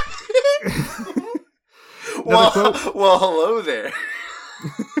 Well, hello there.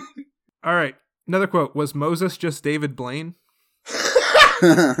 All right. Another quote. Was Moses just David Blaine? Zach?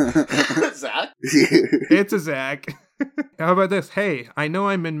 It's a Zach. How about this? Hey, I know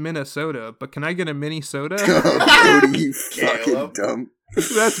I'm in Minnesota, but can I get a mini soda? Brody, you fucking dumb.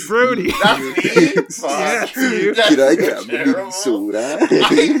 That's Brody. That's me? Fuck. You. Can I get a mini soda?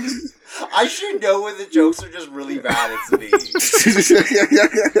 I should know when the jokes are just really bad. It's me.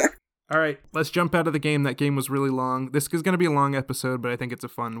 All right, let's jump out of the game. That game was really long. This is going to be a long episode, but I think it's a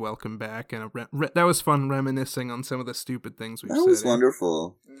fun welcome back. And that was fun reminiscing on some of the stupid things we've said. That was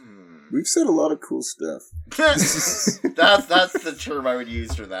wonderful. We've said a lot of cool stuff. That's the term I would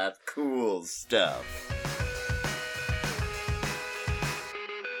use for that. Cool stuff.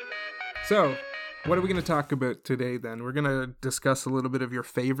 So, what are we going to talk about today then? We're going to discuss a little bit of your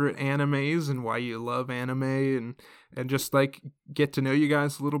favorite animes and why you love anime and just like get to know you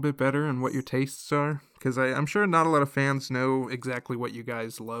guys a little bit better and what your tastes are. Because I'm sure not a lot of fans know exactly what you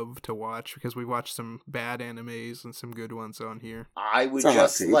guys love to watch because we watch some bad animes and some good ones on here. I would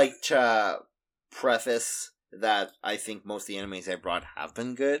just like to preface that I think most of the animes I brought have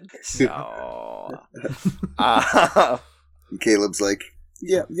been good. So, Caleb's like,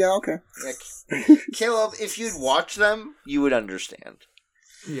 yeah, okay. Caleb, if you'd watch them, you would understand.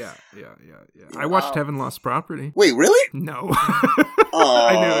 Yeah. I watched Heaven Lost Property. Wait, really? No.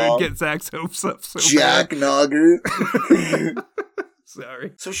 I knew it would get Zach's hopes up so Jack bad. Nogger.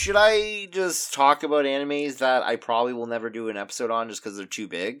 Sorry. So should I just talk about animes that I probably will never do an episode on just because they're too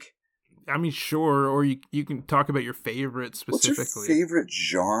big? I mean, sure, or you can talk about your favorite specifically. What's your favorite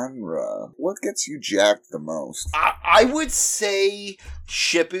genre? What gets you jacked the most? I would say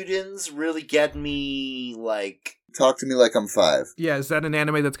Shippudens really get me, like... Talk to me like I'm 5. Yeah, is that an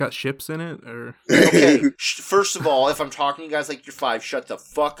anime that's got ships in it, or...? Okay, first of all, if I'm talking to you guys like you're 5, shut the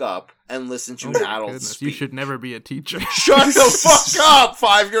fuck up and listen to an adult speak. You should never be a teacher. Shut the fuck up,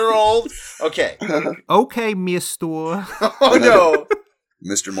 5-year-old! Okay. Okay, mister. Oh, no.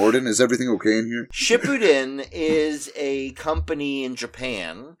 Mr. Morden, is everything okay in here? Shippuden is a company in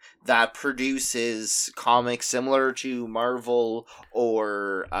Japan that produces comics similar to Marvel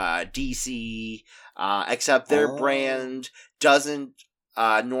or DC, except their brand doesn't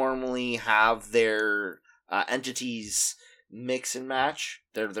normally have their entities mix and match.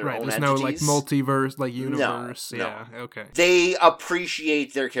 They're their own entities. There's no like multiverse, like universe. No. Yeah, okay. They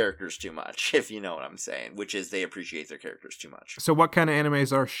appreciate their characters too much, if you know what I'm saying, which is they appreciate their characters too much. So what kind of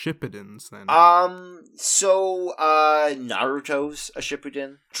animes are Shippudens then? Naruto's a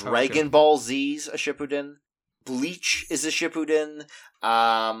Shippuden. Dragon Ball Z's a Shippuden. Bleach is a Shippuden.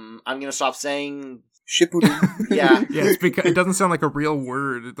 I'm gonna stop saying Shippuden. Yeah. Yeah, it's because it doesn't sound like a real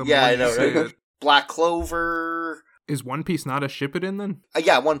word. Yeah, I know, right? Black Clover. Is One Piece not a Shippuden then?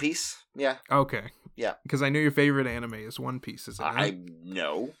 Yeah, One Piece. Yeah. Okay. Yeah. Because I know your favorite anime is One Piece, isn't it? I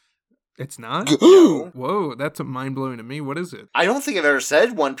know. It's not? No. Whoa, that's mind-blowing to me. What is it? I don't think I've ever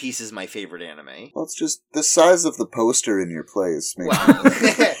said One Piece is my favorite anime. Well, it's just the size of the poster in your place. Makes Well,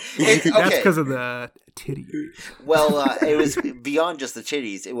 That's okay. because of the titty. Well, it was beyond just the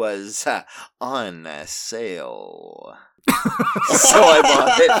titties. It was on sale. So I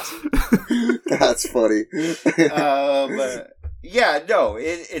bought it. That's funny. Yeah, no,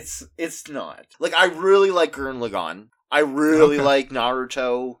 it's not. Like, I really like Gurren Lagann. I really like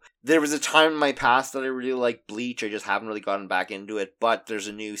Naruto. There was a time in my past that I really liked Bleach. I just haven't really gotten back into it, but there's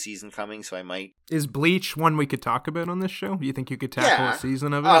a new season coming, so I might. Is Bleach one we could talk about on this show? Do you think you could tackle a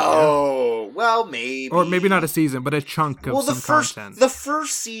season of it? Oh, well, maybe. Or maybe not a season, but a chunk of some content. The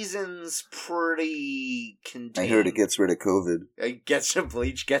first season's pretty contained. I heard it gets rid of COVID. It gets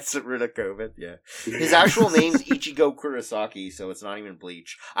Bleach, gets rid of COVID, yeah. His actual name's Ichigo Kurosaki, so it's not even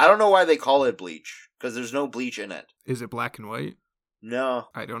Bleach. I don't know why they call it Bleach, because there's no bleach in it. Is it black and white? No.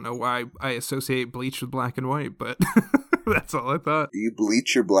 I don't know why I associate Bleach with black and white, but that's all I thought. Do you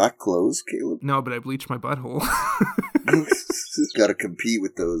bleach your black clothes, Caleb? No, but I bleach my butthole. Gotta compete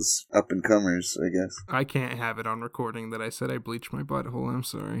with those up-and-comers, I guess. I can't have it on recording that I said I bleach my butthole. I'm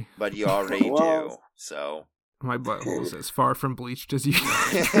sorry. But you already do, so... My butthole is as far from bleached as you So,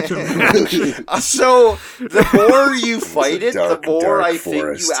 the more you fight it, dark, the more dark I think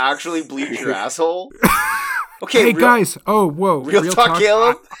forest. you actually bleach your asshole. Okay, hey guys! Oh, whoa! Real talk,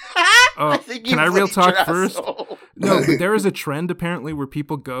 Caleb? Oh, can I real talk first? Asshole. No, but there is a trend apparently where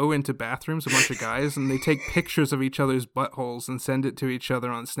people go into bathrooms, a bunch of guys, and they take pictures of each other's buttholes and send it to each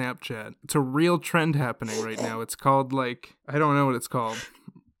other on Snapchat. It's a real trend happening right now. It's called, like, I don't know what it's called.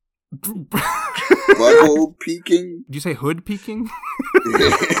 Butthole peeking? Did you say hood peeking?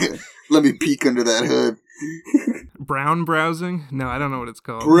 Let me peek under that hood. Brown browsing? No, I don't know what it's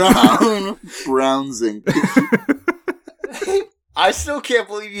called. Brownsing. I still can't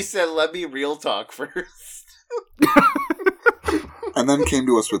believe you said, let me real talk first. And then came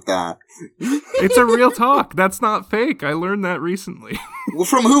to us with that. It's a real talk. That's not fake. I learned that recently. Well,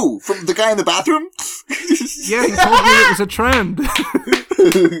 from who? From the guy in the bathroom? Yeah, he told me it was a trend.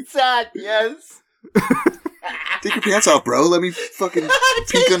 Sad, yes. Take your pants off, bro. Let me fucking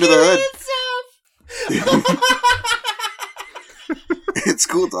peek under the hood. It's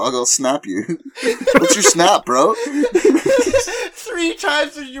cool, dog. I'll snap you. What's your snap, bro? 3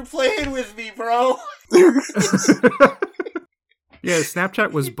 times when you're playing with me, bro. Yeah,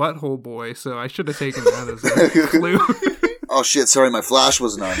 Snapchat was Butthole Boy, so I should have taken that as a clue. Oh shit, sorry, my flash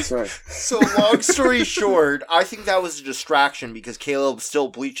wasn't on. Sorry. So, long story short, I think that was a distraction because Caleb still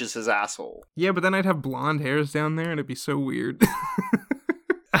bleaches his asshole. Yeah, but then I'd have blonde hairs down there and it'd be so weird.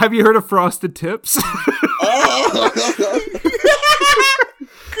 Have you heard of Frosted Tips? Oh.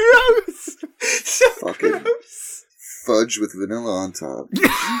 Gross! So Fucking gross. fudge with vanilla on top.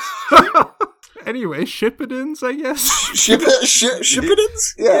 Anyway, Shippudens, I guess.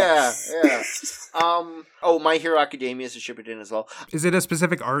 Shippudens? Yeah. Oh, My Hero Academia is a Shippuden as well. Is it a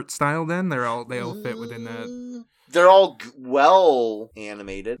specific art style then? They all fit within that. They're all well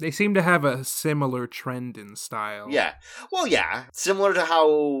animated. They seem to have a similar trend in style. Yeah. Well, yeah. Similar to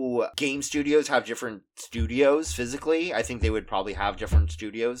how game studios have different studios physically, I think they would probably have different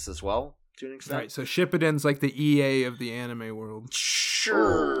studios as well, to an extent. Right, so Shippuden's like the EA of the anime world.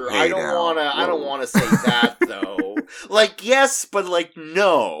 Sure. Oh, hey I don't wanna say that though. Like, yes, but like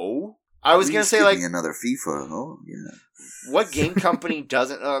no. I was gonna say give like me another FIFA. Oh yeah. what game company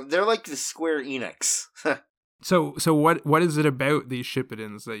doesn't they're like the Square Enix. So what is it about these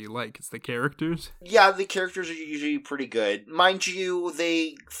Shippudens that you like? It's the characters? Yeah, the characters are usually pretty good. Mind you,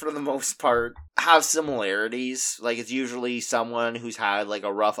 they, for the most part, have similarities. Like, it's usually someone who's had, like,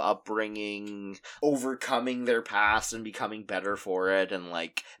 a rough upbringing, overcoming their past and becoming better for it, and,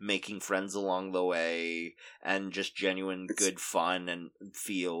 like, making friends along the way, and just genuine good fun and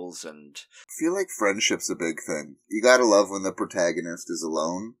feels, and... I feel like friendship's a big thing. You gotta love when the protagonist is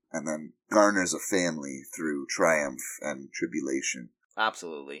alone, and then garners a family through triumph and tribulation.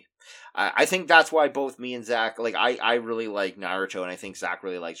 Absolutely. I think that's why both me and Zach, like, I really like Naruto, and I think Zach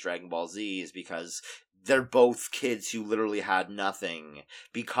really likes Dragon Ball Z, is because they're both kids who literally had nothing,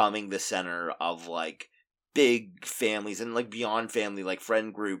 becoming the center of, like, big families, and, like, beyond family, like,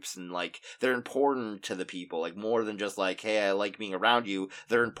 friend groups, and, like, they're important to the people, like, more than just, like, hey, I like being around you,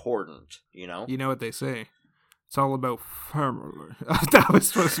 they're important, you know? You know what they say. It's all about family. That was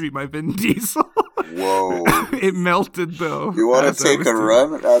supposed to be my Vin Diesel. Whoa. It melted, though. You want to take a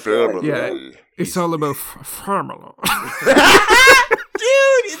run? Yeah, it's all about family. Dude,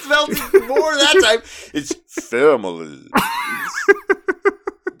 it's melting more that time. It's family.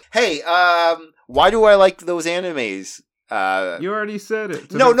 Hey, why do I like those animes? You already said it.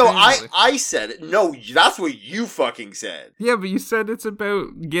 It's No, about family. I said it. No, that's what you fucking said. Yeah, but you said it's about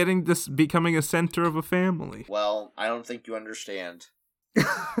becoming a center of a family. Well, I don't think you understand.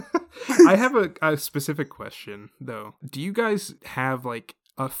 I have a specific question, though. Do you guys have, like,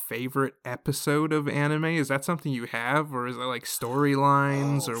 a favorite episode of anime? Is that something you have, or is it, like,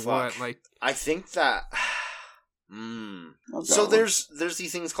 storylines, or fuck. what? Like, I think that... So there's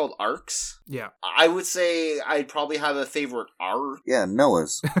these things called arcs. yeah. I would say I'd probably have a favorite arc. Yeah,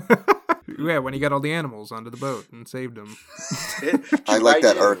 Noah's. Yeah, when he got all the animals onto the boat and saved them. I like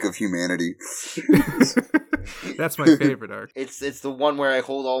that arc of humanity. That's my favorite arc. It's the one where I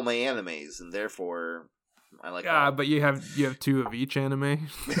hold all my animes, and therefore I like. But you have 2 of each anime,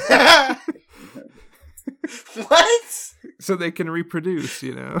 What? so they can reproduce.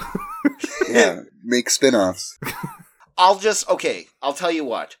 You know. Yeah, make spin-offs. I'll tell you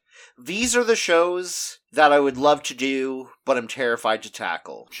what. These are the shows that I would love to do, but I'm terrified to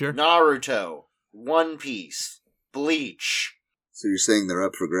tackle. Sure. Naruto, One Piece, Bleach. So you're saying they're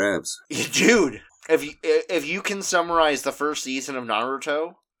up for grabs? Dude, if you can summarize the first season of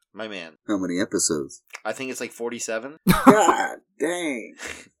Naruto, my man. How many episodes? I think it's like 47. God dang.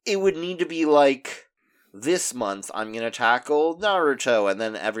 It would need to be like, this month I'm going to tackle Naruto, and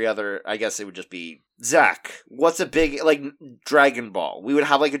then every other, I guess it would just be, Zach, what's a big, like, Dragon Ball? We would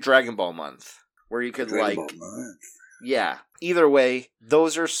have like a Dragon Ball month, where you could Dragon Ball month. Yeah. Either way,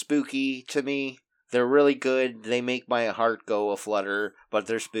 those are spooky to me. They're really good. They make my heart go aflutter, but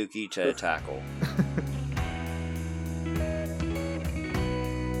they're spooky to tackle.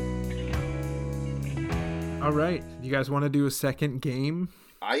 All right. You guys want to do a second game?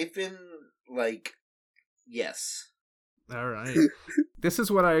 I've been, like, yes. All right. This is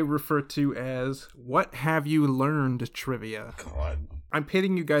what I refer to as What Have You Learned Trivia. God. I'm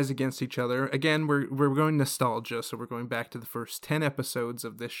pitting you guys against each other. Again, we're going nostalgia, so we're going back to the first 10 episodes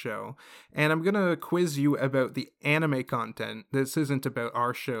of this show. And I'm going to quiz you about the anime content. This isn't about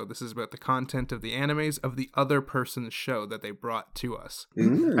our show. This is about the content of the animes of the other person's show that they brought to us.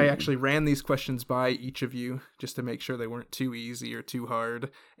 I actually ran these questions by each of you just to make sure they weren't too easy or too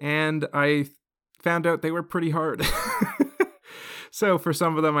hard. And I found out they were pretty hard. So for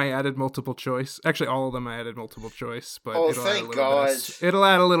some of them, I added multiple choice. Actually, all of them I added multiple choice. But thank God. It'll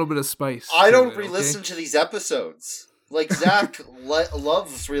add a little bit of spice. I don't re-listen to these episodes. Like, Zach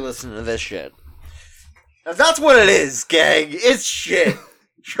loves re-listening to this shit. And that's what it is, gang. It's shit.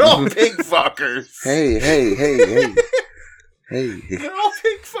 You're all pig fuckers. Hey. You're all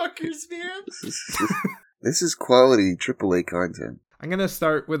pig fuckers, man. This is quality AAA content. I'm going to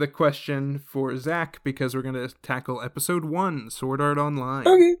start with a question for Zach because we're going to tackle episode 1, Sword Art Online.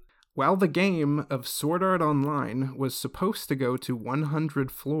 Okay. While the game of Sword Art Online was supposed to go to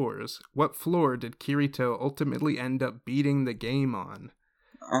 100 floors, what floor did Kirito ultimately end up beating the game on?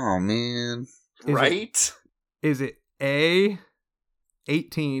 Oh, man. Is it A,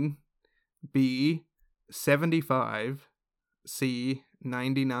 18, B, 75, C,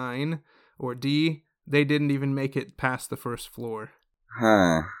 99, or D, they didn't even make it past the first floor?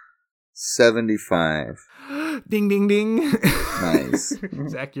 75. Ding, ding, ding. Nice.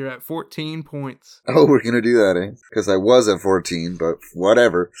 Zach, you're at 14 points. Oh, we're going to do that, eh? Because I was at 14, but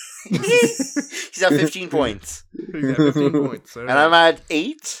whatever. He's at 15 points. He's at 15 points. And I'm at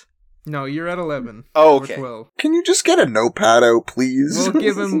 8? No, you're at 11. Oh, okay. Or 12. Can you just get a notepad out, please? We'll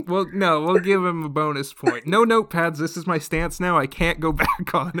give him a bonus point. No notepads. This is my stance now. I can't go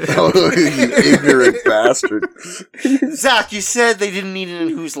back on it. Oh, you ignorant bastard. Zach, you said they didn't need it in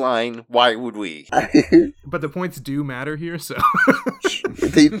Whose Line. Why would we? But the points do matter here, so.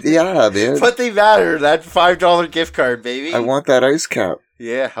 Yeah, man. But they matter. That $5 gift card, baby. I want that ice cap.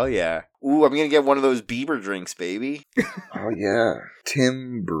 Yeah, hell yeah. Ooh, I'm gonna get one of those Bieber drinks, baby. Oh, yeah.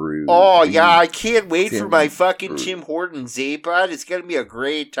 Tim Brew. Oh, yeah, I can't wait for my fucking Brew. Tim Hortons, bud. It's gonna be a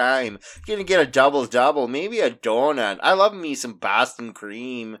great time. Gonna get a double-double, maybe a donut. I love me some Boston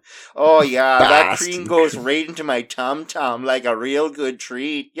cream. Oh, yeah, that cream goes right into my tum-tum like a real good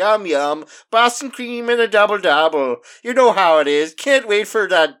treat. Yum, yum. Boston cream and a double-double. You know how it is. Can't wait for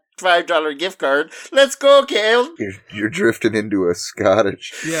that $5 gift card. Let's go, Kale. You're drifting into a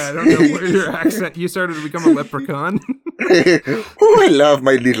Scottish. Yeah, I don't know where your accent. You started to become a leprechaun. Oh, I love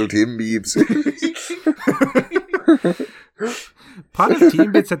my little Tim Beebs. Pot of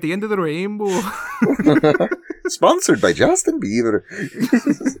Team Bits at the end of the rainbow. Sponsored by Justin Bieber.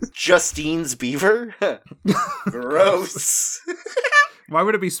 Justine's Beaver? Gross. Why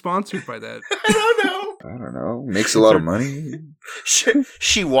would it be sponsored by that? I don't know. I don't know. Makes a lot of money.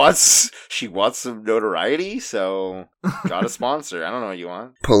 She wants some notoriety, so got a sponsor. I don't know what you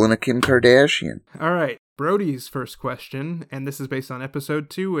want. Pulling a Kim Kardashian. All right. Brody's first question, and this is based on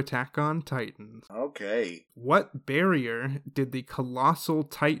episode 2, Attack on Titan. Okay. What barrier did the colossal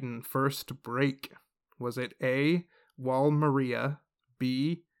Titan first break? Was it A, Wall Maria,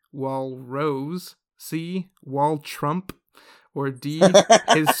 B, Wall Rose, C, Wall Trump, or D,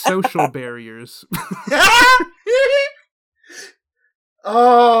 his social barriers?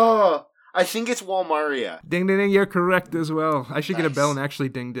 Oh, I think it's Walmaria. Ding, ding, ding, you're correct as well. I should get a bell and actually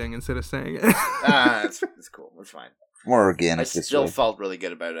ding, ding instead of saying it. That's cool. That's fine. More organic. I still felt really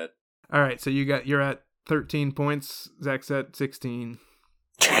good about it. All right, so you're at 13 points. Zach's at 16.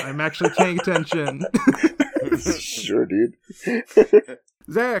 I'm actually paying attention. Sure, dude.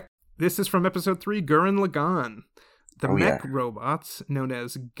 Zach, this is from episode 3, Gurren Lagann. The mech robots, known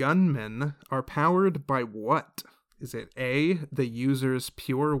as gunmen, are powered by what? Is it A, the user's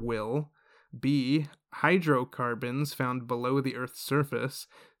pure will, B, hydrocarbons found below the Earth's surface,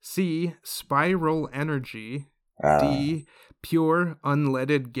 C, spiral energy, D, pure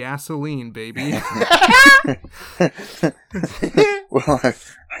unleaded gasoline, baby? Well, I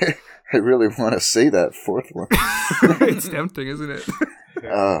really want to say that fourth one. It's tempting, isn't it?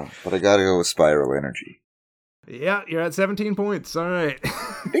 But I gotta go with spiral energy. Yeah, you're at 17 points. All right.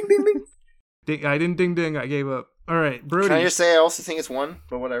 Ding, ding, ding. I didn't ding, ding. I gave up. All right, Brody. Can I just say I also think it's 1,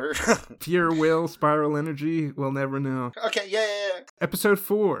 but whatever. Pure will, spiral energy, we'll never know. Okay, yeah. Episode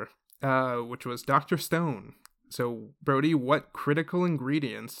 4, which was Dr. Stone. So, Brody, what critical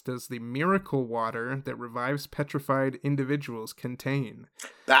ingredients does the miracle water that revives petrified individuals contain?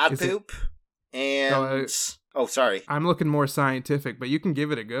 Bat poop and... sorry. I'm looking more scientific, but you can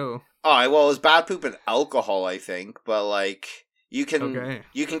give it a go. Oh, well, it's bat poop and alcohol, I think. But, like, you can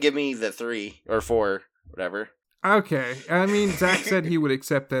give me the 3 or 4, whatever. Okay. I mean, Zach said he would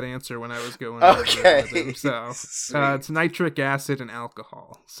accept that answer when I was going over it with him. So, it's nitric acid and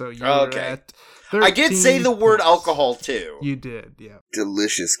alcohol. So, you're at 13 I did say the word alcohol, too. You did, yeah.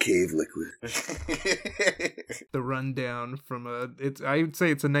 Delicious cave liquid. The rundown from I would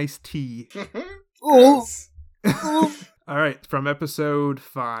say it's a nice tea. Oh. All right, from episode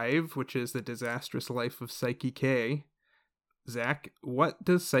 5, which is The Disastrous Life of Psyche K. Zach, what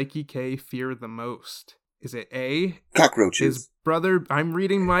does Psyche K fear the most? Is it A? Cockroaches. His brother... I'm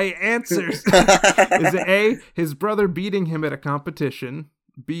reading my answers. Is it A, his brother beating him at a competition?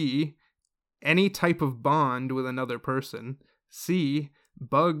 B, any type of bond with another person? C,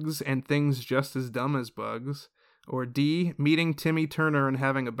 bugs and things just as dumb as bugs? Or D, meeting Timmy Turner and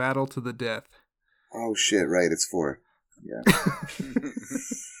having a battle to the death? Oh, shit, right, it's 4. Yeah.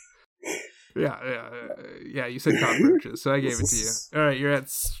 Yeah, you said cockroaches, so I gave it to you. All right, you're at...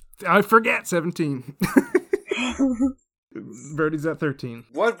 I forget, 17. Birdie's at 13.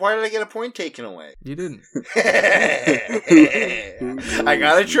 What? Why did I get a point taken away? You didn't. I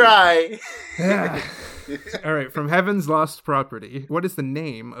gotta try. All right, from Heaven's Lost Property, what is the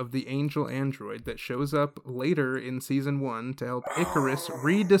name of the angel android that shows up later in season 1 to help Icarus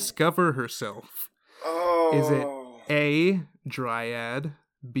rediscover herself? Is it A, Dryad,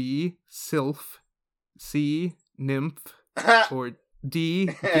 B, Sylph, C, Nymph, or D,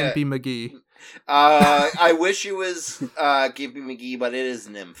 Gimpy McGee? I wish it was Gimpy McGee, but it is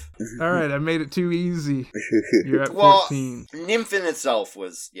Nymph. All right, I made it too easy. You're at 14. Nymph in itself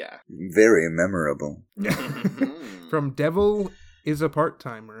was, very memorable. From Devil is a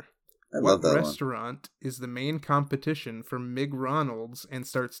Part-Timer. I love that What restaurant is the main competition for Mig Ronald's and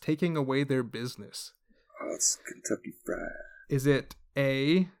starts taking away their business? Oh, it's Kentucky Fried. Is it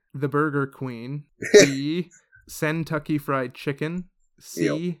A, the Burger Queen, B, Kentucky Fried Chicken,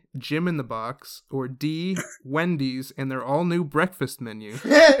 C, Jim in the Box, or D, Wendy's and their all-new breakfast menu?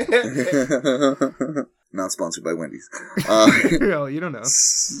 Not sponsored by Wendy's. Well, you don't know.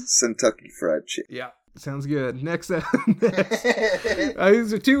 Kentucky Fried Chicken. Yeah, sounds good. Next. These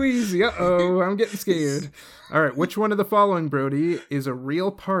are too easy. Uh-oh, I'm getting scared. All right, which one of the following, Brody, is a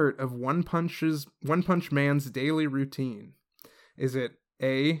real part of One Punch Man's daily routine? Is it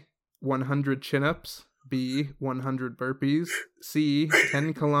A, 100 chin-ups, B, 100 burpees, C,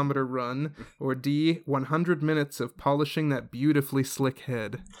 10-kilometer run, or D, 100 minutes of polishing that beautifully slick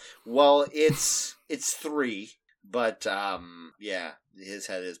head? Well, it's 3, but his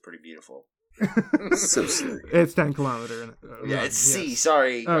head is pretty beautiful. So slick. It's 10-kilometer. It's C.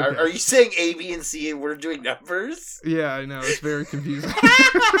 Sorry, Okay. are you saying A, B, and C, and we're doing numbers? Yeah, I know. It's very confusing.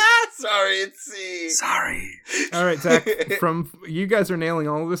 Sorry, it's C. Sorry. All right, Zach. You guys are nailing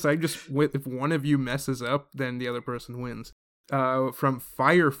all of this. If one of you messes up, then the other person wins. From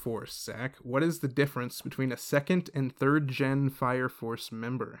Fire Force, Zach. What is the difference between a second and third gen Fire Force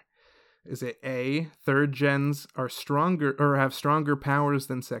member? Is it A, third gens are stronger or have stronger powers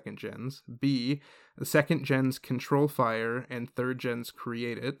than second gens? B, The second gens control fire and third gens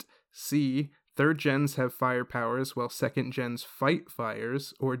create it. C. Third gens have fire powers while second gens fight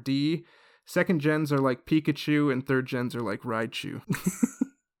fires. Or D. Second gens are like Pikachu and third gens are like Raichu.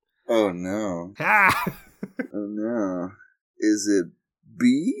 Oh no. Ah! Oh no. Is it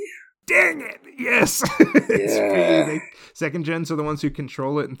B? Dang it! Yes! It's Yeah. B. Second gens are the ones who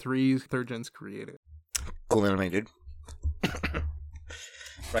control it, and third gens create it. Cool anime, dude.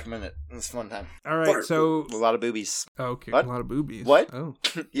 Recommend it. It's a fun time. All right, so... A lot of boobies. Okay, What? a lot of boobies. What? Oh.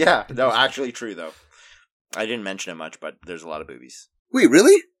 Yeah, no, actually true, though. I didn't mention it much, but there's a lot of boobies. Wait,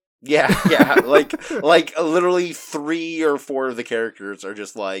 really? Yeah, like literally 3 or 4 of the characters are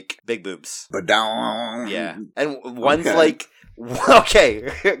just like big boobs. But down. Yeah, and one's Okay. like,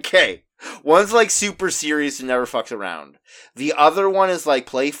 okay, one's like super serious and never fucks around. The other one is like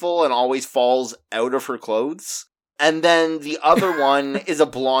playful and always falls out of her clothes. And then the other one is a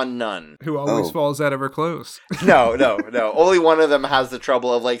blonde nun. Who always Oh. falls out of her clothes. No. Only one of them has the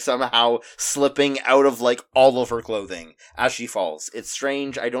trouble of like somehow slipping out of like all of her clothing as she falls. It's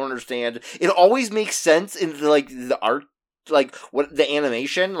strange. I don't understand. It always makes sense in the art, like what the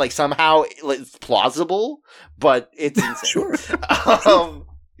animation, like somehow it's plausible, but it's insane. Sure.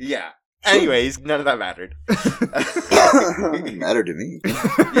 Yeah. Anyways, none of that mattered. Mattered to me.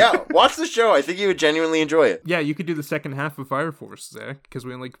 Yeah, watch the show. I think you would genuinely enjoy it. Yeah, you could do the second half of Fire Force, Zach, because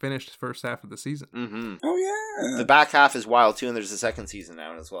we only finished the first half of the season. Mm-hmm. Oh yeah. The back half is wild too, and there's a second season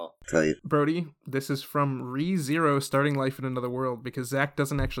now as well. Tell you. Brody, this is from ReZero Starting Life in Another World, because Zach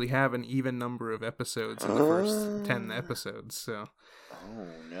doesn't actually have an even number of episodes in the first 10 episodes, so... Oh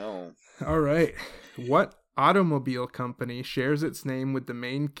no. All right. What automobile company shares its name with the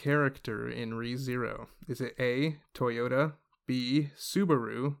main character in ReZero? Is it A, Toyota, B,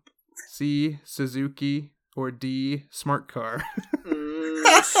 Subaru, C, Suzuki, or D, Smart Car?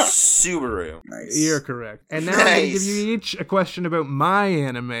 Subaru. Nice. You're correct. And now I'm going to give Nice. you each a question about my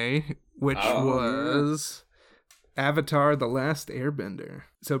anime, which Oh, was Avatar: The Last Airbender.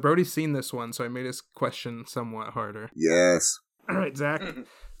 So Brody's seen this one, so I made his question somewhat harder. Yes. All right, Zach.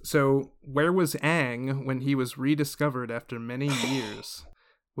 So, where was Aang when he was rediscovered after many years?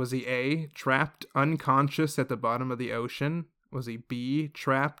 Was he A, trapped unconscious at the bottom of the ocean? Was he B,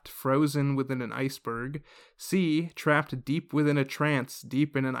 trapped frozen within an iceberg? C, trapped deep within a trance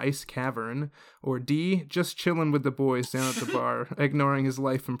deep in an ice cavern? Or D, just chilling with the boys down at the bar, ignoring his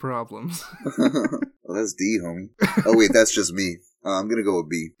life and problems? Well, that's D, homie. Oh wait, that's just me. I'm gonna go with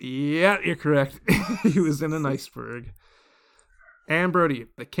B. Yeah, you're correct. He was in an iceberg. And Brody,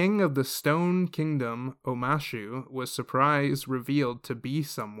 the king of the Stone Kingdom, Omashu, was revealed to be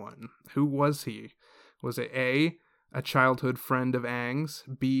someone. Who was he? Was it A, a childhood friend of Aang's,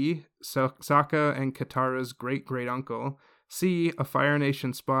 B, Sokka and Katara's great-great-uncle, C, a Fire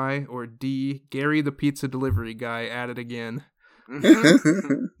Nation spy, or D, Gary the pizza delivery guy at it again?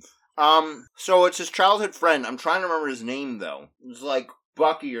 So it's his childhood friend. I'm trying to remember his name though. It's like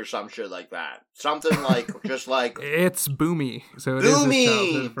Bucky or some shit like that. Something like just like It's Boomy. So it is his Boomy.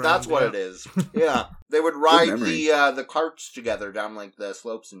 childhood friend, That's what yeah. it is. Yeah, they would ride memory. the carts together down like the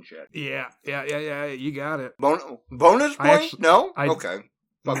slopes and shit. Yeah, you got it. Bonus I point? actually- No. I- Okay.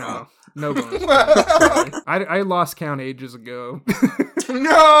 Fuck No, no bonus. Sorry. I lost count ages ago.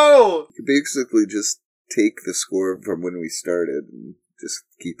 No. You basically just take the score from when we started and just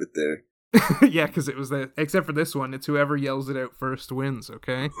keep it there. Yeah, because it was that. Except for this one, it's whoever yells it out first wins,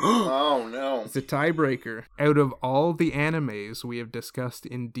 okay? Oh no. It's a tiebreaker. Out of all the animes we have discussed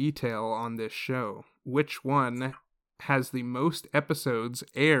in detail on this show, which one has the most episodes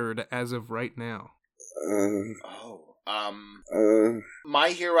aired as of right now? My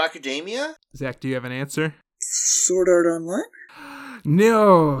Hero Academia? Zach, do you have an answer? Sword Art Online?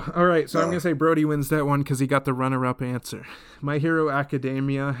 No! Alright, so I'm going to say Brody wins that one because he got the runner-up answer. My Hero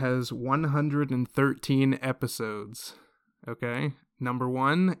Academia has 113 episodes. Okay? Number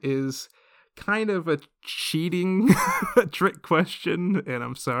 1 is kind of a cheating trick question, and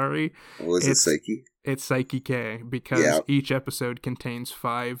I'm sorry. Was it Psyche? It's Psyche K, because Yeah. each episode contains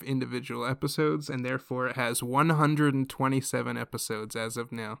 5 individual episodes, and therefore it has 127 episodes as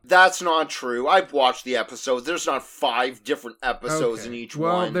of now. That's not true. I've watched the episodes. There's not 5 different episodes Okay. in each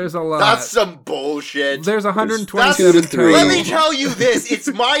Well, one. there's a lot. That's some bullshit. There's 127 2 to 3. Let me tell you this, it's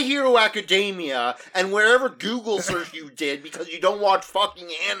My Hero Academia, and wherever Google search you did because you don't watch fucking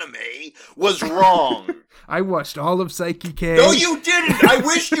anime was wrong. I watched all of Psyche K. No, you didn't! I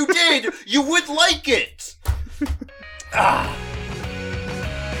wish you did! You would like it! Ah.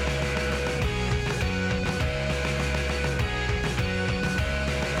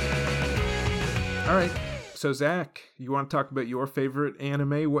 All right. So Zach, you want to talk about your favorite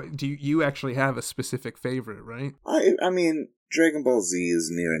anime? What do you actually have a specific favorite, right? I mean, Dragon Ball Z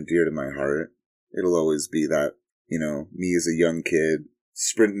is near and dear to my heart. It'll always be that, me as a young kid,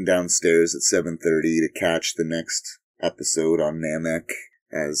 sprinting downstairs at 7:30 to catch the next episode on Namek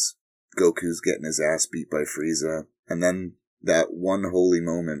as Goku's getting his ass beat by Frieza. And then that one holy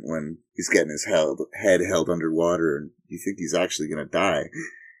moment when he's getting his head held underwater and you think he's actually going to die.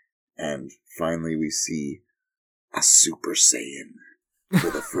 And finally we see a Super Saiyan for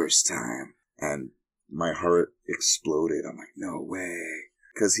the first time. And my heart exploded. I'm like, no way.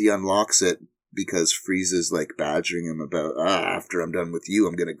 Because he unlocks it because Frieza's like badgering him about, after I'm done with you,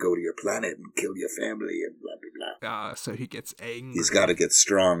 I'm going to go to your planet and kill your family and blah, blah, blah. So he gets angry. He's got to get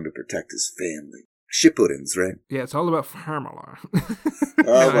strong to protect his family. Shippudens, right? Yeah, it's all about formula.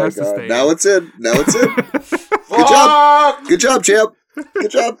 Oh my god. Now it's in. Good job. Good job, champ.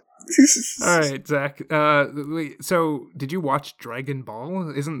 Good job. All right, Zach. Wait, so did you watch Dragon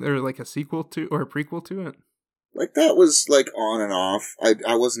Ball? Isn't there like a sequel to or a prequel to it? Like, that was, like, on and off.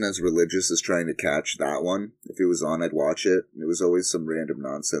 I wasn't as religious as trying to catch that one. If it was on, I'd watch it. It was always some random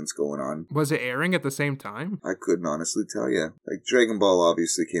nonsense going on. Was it airing at the same time? I couldn't honestly tell you. Like, Dragon Ball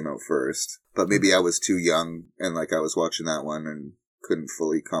obviously came out first. But maybe I was too young, and, like, I was watching that one and couldn't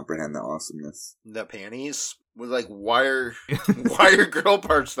fully comprehend the awesomeness. The panties? Was like, why are girl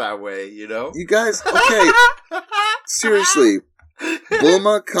parts that way, You guys, okay. Seriously.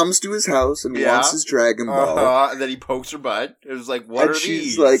 Bulma comes to his house and wants his Dragon Ball. And then he pokes her butt. It was like, what are these?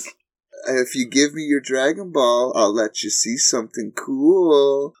 She's like, if you give me your Dragon Ball, I'll let you see something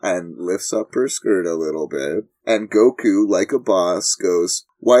cool. And lifts up her skirt a little bit. And Goku, like a boss, goes,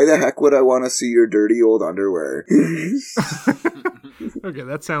 why the heck would I want to see your dirty old underwear? Okay,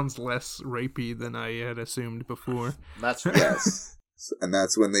 that sounds less rapey than I had assumed before. That's yes. And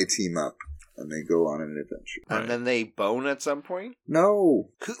that's when they team up. And they go on an adventure. And then they bone at some point? No.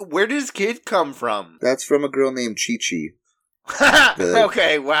 Where did his kid come from? That's from a girl named Chi-Chi.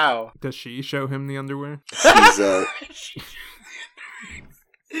 Okay, wow. Does she show him the underwear? She's,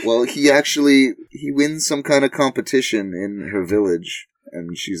 well, he wins some kind of competition in her village.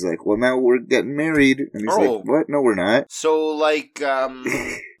 And she's like, well, now we're getting married. And he's like, what? No, we're not. So, like,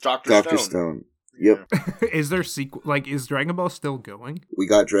 Dr. Stone. Yep. Is there sequel? Like, is Dragon Ball still going? We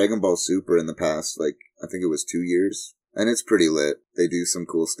got Dragon Ball Super in the past, like, I think it was 2 years. And it's pretty lit. They do some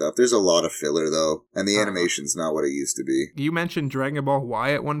cool stuff. There's a lot of filler, though. And the animation's not what it used to be. You mentioned Dragon Ball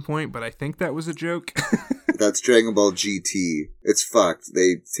Y at one point, but I think that was a joke. That's Dragon Ball GT. It's fucked.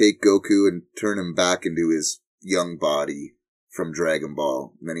 They take Goku and turn him back into his young body from Dragon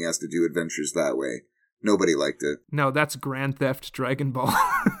Ball. And then he has to do adventures that way. Nobody liked it. No, that's Grand Theft Dragon Ball.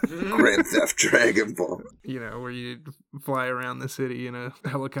 Grand Theft Dragon Ball. Where you fly around the city in a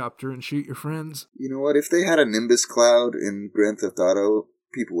helicopter and shoot your friends. You know what? If they had a Nimbus cloud in Grand Theft Auto,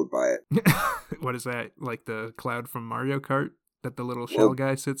 people would buy it. What is that? Like the cloud from Mario Kart that the little shell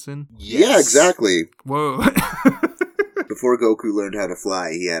guy sits in? Yes. Yeah, exactly. Whoa. Before Goku learned how to fly,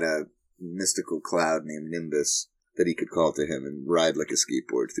 he had a mystical cloud named Nimbus that he could call to him and ride like a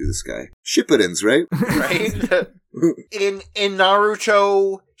skateboard through the sky. Shippudens, right? Right? In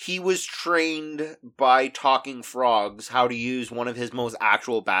Naruto, he was trained by talking frogs how to use one of his most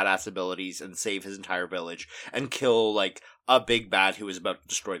actual badass abilities and save his entire village and kill, like, a big bad who was about to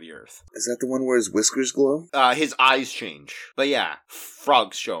destroy the earth. Is that the one where his whiskers glow? His eyes change. But yeah,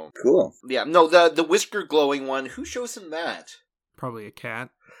 frogs show him. Cool. Yeah, no, the whisker glowing one, who shows him that? Probably a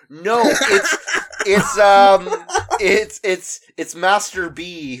cat. No, it's Master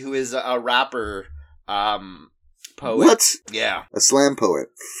B, who is a rapper, poet. What? Yeah. A slam poet.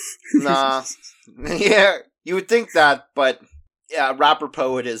 Nah. Yeah, you would think that, but yeah, rapper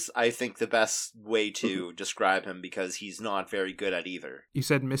poet is, I think, the best way to describe him because he's not very good at either. You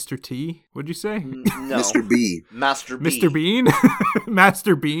said Mr. T? What'd you say? No. Mr. B. Master B. Mr. Bean?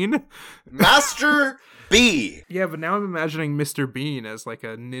 Master Bean? Master B. Yeah, but now I'm imagining Mr. Bean as like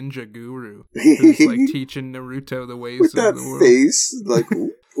a ninja guru who's like teaching Naruto the ways with of that the world. Face, like,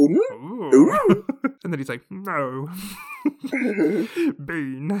 ooh. Ooh. And then he's like, no.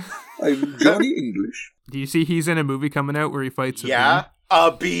 Bean. I'm Johnny English. Do you see he's in a movie coming out where he fights a bee?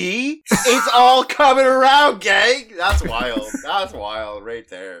 A bee? It's all coming around, gang! That's wild. That's wild right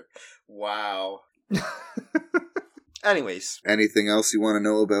there. Wow. Anyways. Anything else you want to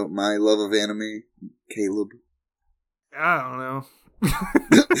know about my love of anime, Caleb? I don't know.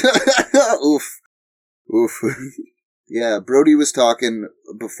 Oof. Yeah, Brody was talking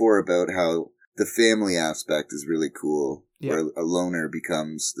before about how the family aspect is really cool. Yeah. Where a loner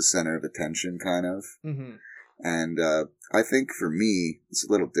becomes the center of attention, kind of. Mm-hmm. And I think for me, it's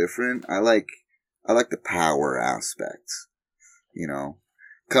a little different. I like I like the power aspect. You know,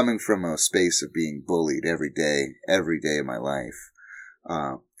 coming from a space of being bullied every day of my life,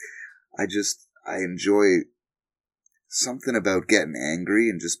 I enjoy something about getting angry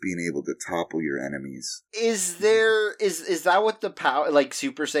and just being able to topple your enemies. Is that what the power, like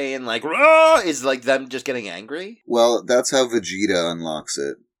Super Saiyan, like, Rah! Is like them just getting angry? Well, that's how Vegeta unlocks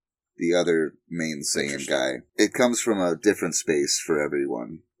it. The other main Saiyan guy. It comes from a different space for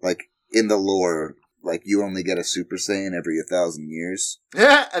everyone. Like, in the lore, like, you only get a Super Saiyan every 1,000 years.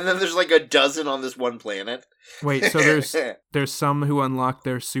 And then there's like a dozen on this one planet. Wait, so there's some who unlock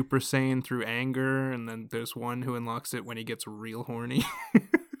their Super Saiyan through anger, and then there's one who unlocks it when he gets real horny.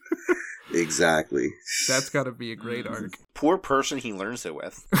 Exactly. That's gotta be a great arc. Poor person he learns it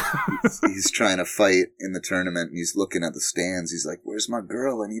with. He's trying to fight in the tournament, and he's looking at the stands. He's like, "Where's my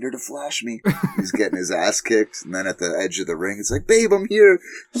girl? I need her to flash me." He's getting his ass kicked, and then at the edge of the ring, it's like, "Babe, I'm here."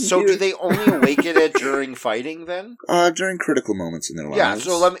 Do they only awaken it during fighting then? During critical moments in their lives. Yeah,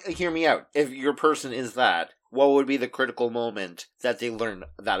 so hear me out. If your person is that, what would be the critical moment that they learn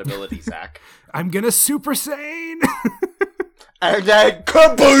that ability, Zach? I'm gonna Super Saiyan! And then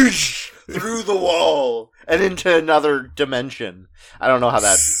kaboosh! Through the wall and into another dimension. I don't know how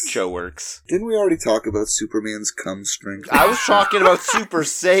that show works. Didn't we already talk about Superman's cum strength? I was talking about Super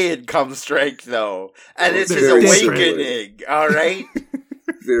Saiyan cum strength, though. And it's his Very awakening, alright?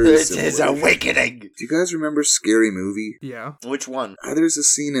 It's his awakening! Do you guys remember Scary Movie? Yeah. Which one? There's a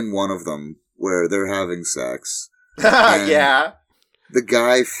scene in one of them where they're having sex. Yeah.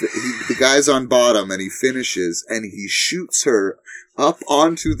 The guy's on bottom and he finishes and he shoots her up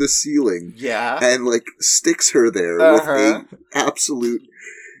onto the ceiling. Yeah. And like sticks her there with a absolute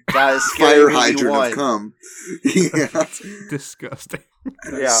fire hydrant of cum. Yeah. Disgusting.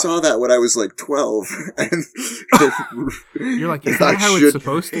 And I saw that when I was like 12. And you're like, is that how it's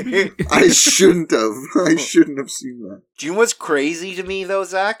supposed to be? I shouldn't have. I shouldn't have seen that. Do you know what's crazy to me though,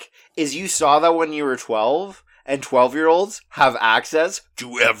 Zach? Is you saw that when you were 12? And 12-year-olds have access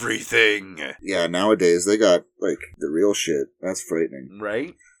to everything. Yeah, nowadays they got, like, the real shit. That's frightening.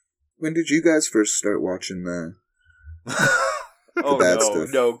 Right? When did you guys first start watching the bad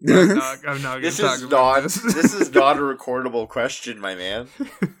stuff? No. I'm not going to talk about this. This is not a recordable question, my man.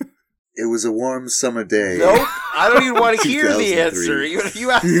 It was a warm summer day. Nope. I don't even want to hear the answer.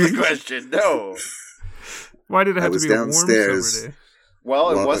 You asked the question. No. Why did it have to be a warm summer day?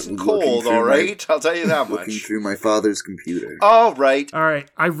 Well, it wasn't cold, all right? I'll tell you that much. Looking through my father's computer. All right. All right.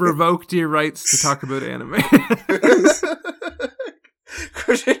 I've revoked your rights to talk about anime. Because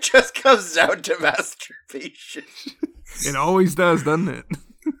it just comes down to masturbation. It always does, doesn't it?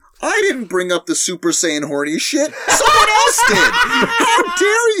 I didn't bring up the Super Saiyan horny shit. Someone else did. How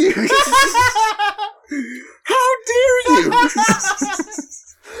dare you? How dare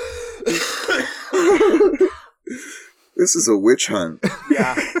you? This is a witch hunt.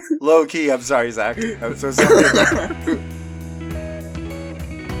 Yeah. Low key, I'm sorry, Zach. I'm so sorry.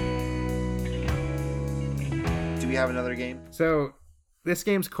 Do we have another game? So, this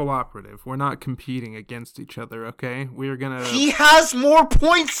game's cooperative. We're not competing against each other, okay? We're gonna... He has more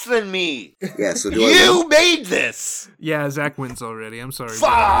points than me! Yeah, so do You made this! Yeah, Zach wins already. I'm sorry.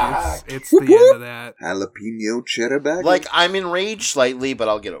 Fuck! It's the end of that. Jalapeno cheddar bag? Like, I'm enraged slightly, but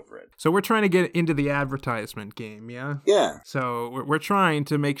I'll get over it. So we're trying to get into the advertisement game, yeah? Yeah. So we're trying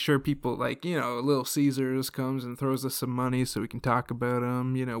to make sure people, like, you know, Little Caesars comes and throws us some money so we can talk about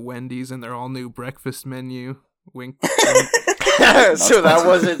them. You know, Wendy's and their all-new breakfast menu. Wink. So that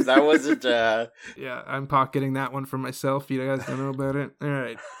wasn't Yeah, I'm pocketing that one for myself. You guys don't know about it? All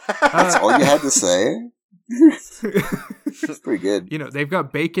right. That's all you had to say? That's pretty good. You know, they've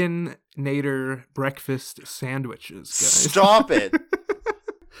got Bacon Nader breakfast sandwiches, guys. Stop it.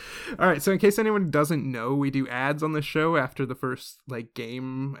 All right, so in case anyone doesn't know, we do ads on the show after the first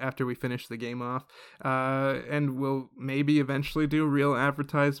game, after we finish the game off, and we'll maybe eventually do real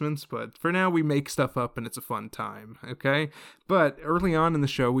advertisements, but for now we make stuff up and it's a fun time, okay? But early on in the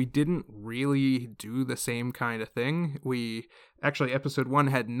show, we didn't really do the same kind of thing. Actually, episode 1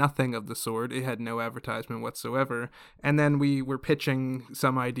 had nothing of the sort. It had no advertisement whatsoever, and then we were pitching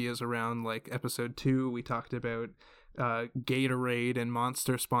some ideas around, like episode 2, we talked about Gatorade and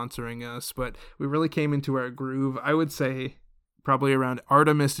Monster sponsoring us, but we really came into our groove, I would say, probably around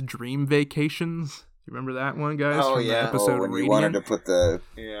Artemis Dream Vacations. Do you remember that one, guys? Oh, from yeah. The episode when Radiant? you wanted to put the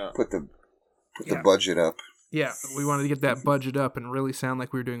budget up. Yeah, we wanted to get that budget up and really sound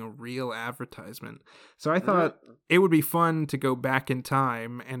like we were doing a real advertisement. So I thought it would be fun to go back in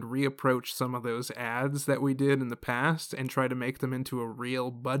time and reapproach some of those ads that we did in the past and try to make them into a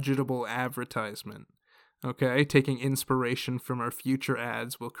real budgetable advertisement. Okay, taking inspiration from our future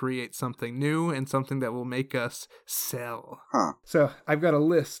ads, we'll create something new and something that will make us sell. Huh. So I've got a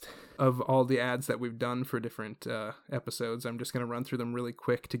list of all the ads that we've done for different episodes. I'm just going to run through them really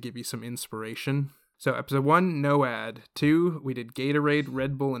quick to give you some inspiration. So episode 1, no ad. 2, we did Gatorade,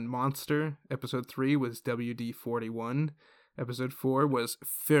 Red Bull, and Monster. Episode 3 was WD-41. Episode 4 was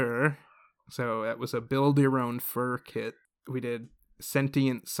fur. So that was a build-your-own fur kit. We did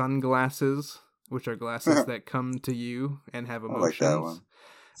sentient sunglasses, which are glasses that come to you and have emotions. I like that one.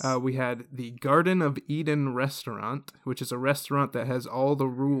 We had the Garden of Eden restaurant, which is a restaurant that has all the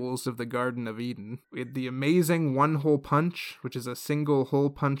rules of the Garden of Eden. We had the amazing One Hole Punch, which is a single hole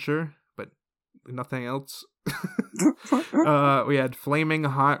puncher, but nothing else. We had Flaming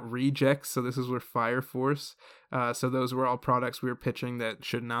Hot Rejects, so this is where Fire Force. So those were all products we were pitching that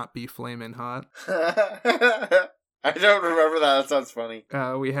should not be flaming hot. I don't remember that. That sounds funny.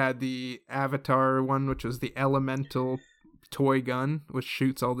 We had the Avatar one, which was the Elemental toy gun, which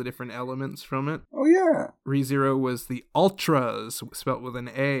shoots all the different elements from it. Oh, yeah. ReZero was the Ultras, spelt with an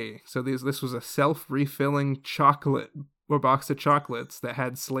A. So this was a self-refilling chocolate, or box of chocolates that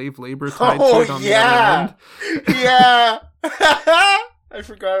had slave labor tied to it on the other end. Yeah! I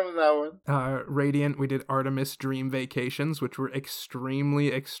forgot about that one. Radiant, we did Artemis Dream Vacations, which were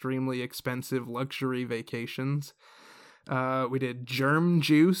extremely, extremely expensive luxury vacations. We did Germ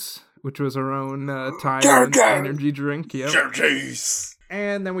Juice, which was our own Thailand energy drink. Yep. Germ Juice!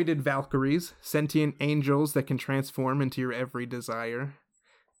 And then we did Valkyries, sentient angels that can transform into your every desire.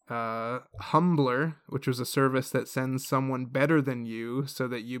 Humbler, which was a service that sends someone better than you so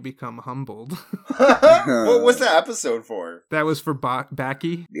that you become humbled. What was that episode for? That was for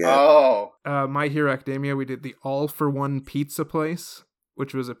Baki. Yeah. Oh. My Hero Academia, we did the All for One Pizza Place,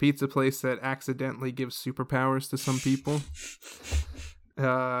 which was a pizza place that accidentally gives superpowers to some people.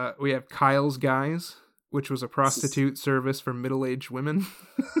 We have Kyle's Guys, which was a prostitute service for middle-aged women.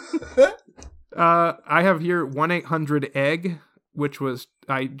 I have here 1-800-EGG, which was,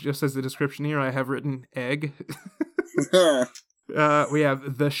 just as the description here, I have written egg. We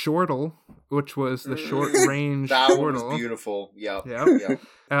have The Shortle, which was the short-range that Shortle. One was beautiful. Yep.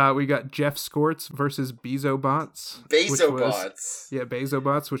 We got Jeff Skorts versus Bezobots.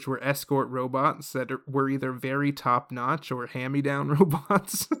 Bezobots, which were escort robots that were either very top-notch or hand-me-down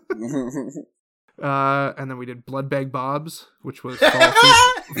robots. And then we did Bloodbag Bobs, which was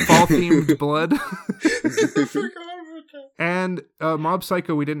fall-themed blood. I forgot about that. And Mob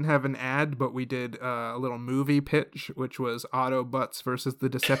Psycho, we didn't have an ad, but we did a little movie pitch, which was Autobots versus the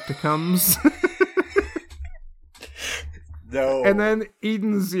Decepticons. No. And then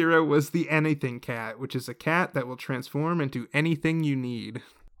Eden Zero was the Anything Cat, which is a cat that will transform into anything you need.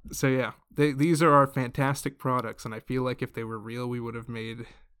 So yeah, these are our fantastic products, and I feel like if they were real, we would have made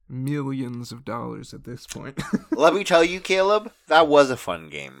millions of dollars at this point. Let me tell you, Caleb, that was a fun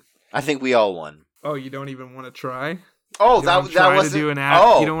game. I think we all won. Oh, you don't even want to try? Oh, that was to do an ad.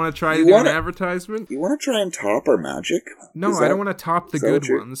 Oh. You don't want to try to do an advertisement? You want to try and top our magic? No, I don't want to top the good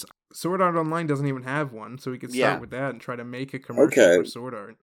ones. Sword Art Online doesn't even have one, so we could start with that and try to make a commercial for Sword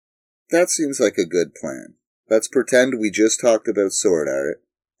Art. That seems like a good plan. Let's pretend we just talked about Sword Art,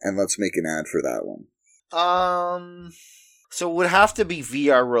 and let's make an ad for that one. So it would have to be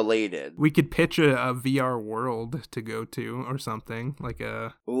VR related. We could pitch a VR world to go to or something, like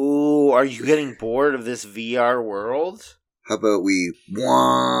a... Ooh, are you getting bored of this VR world? How about we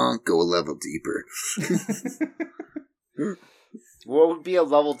go a level deeper? What would be a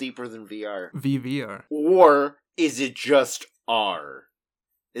level deeper than VR? VVR. Or is it just R?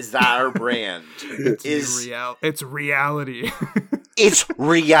 Is that our brand? It's reality. It's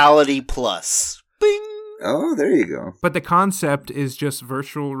reality plus. Bing! Oh, there you go. But the concept is just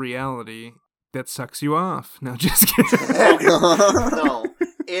virtual reality that sucks you off. No, just kidding. No.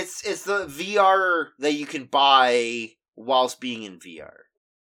 It's the VR that you can buy whilst being in VR.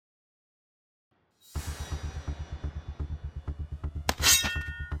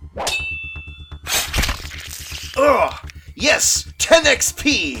 Ugh! Yes! 10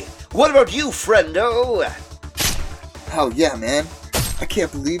 XP! What about you, friendo? Oh yeah, man. I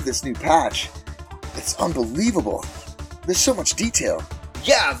can't believe this new patch. It's unbelievable. There's so much detail.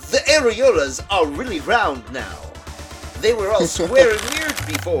 Yeah, the areolas are really round now. They were all square and weird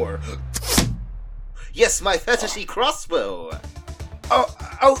before. Yes, my fantasy crossbow.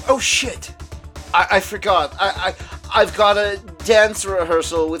 Oh shit. I forgot. I've got a dance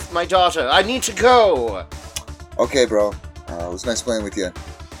rehearsal with my daughter. I need to go. Okay, bro. It was nice playing with you.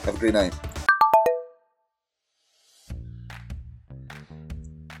 Have a great night.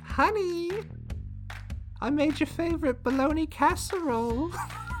 Honey, I made your favorite bologna casserole.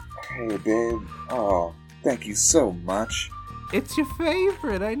 Hey, babe. Oh, Thank you so much. It's your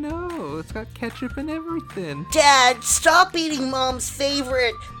favorite, I know. It's got ketchup and everything. Dad, stop eating Mom's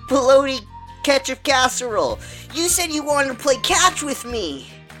favorite bologna ketchup casserole. You said you wanted to play catch with me.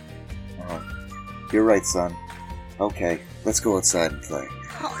 Oh, you're right, son. Okay, let's go outside and play.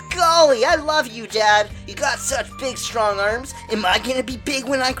 Oh, golly, I love you, Dad. You got such big, strong arms. Am I gonna be big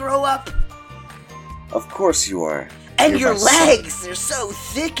when I grow up? Of course you are. And You're your my legs, son. they're so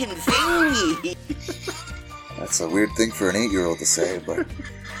thick and veiny. That's a weird thing for an 8-year-old to say, but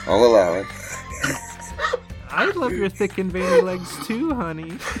I'll allow it. I love your thick and veiny legs too,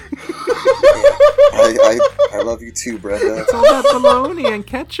 honey. I love you too, Brenda. It's all that bologna and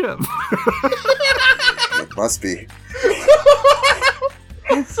ketchup. It must be.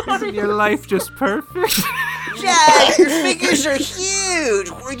 Isn't your life just perfect? Dad, your fingers are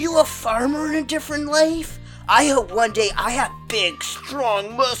huge. Were you a farmer in a different life? I hope one day I have big,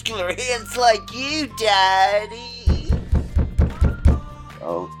 strong, muscular hands like you, Daddy.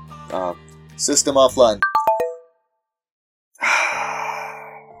 Oh, system offline.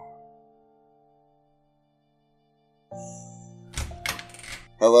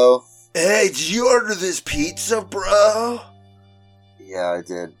 Hello? Hey, did you order this pizza, bro? Yeah, I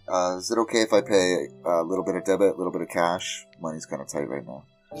did. Is it okay if I pay a little bit of debit, a little bit of cash? Money's kind of tight right now.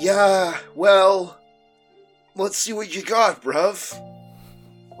 Yeah, well, let's see what you got, bruv.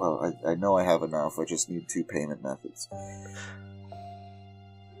 Well, I know I have enough. I just need 2 payment methods.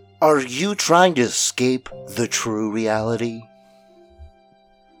 Are you trying to escape the true reality?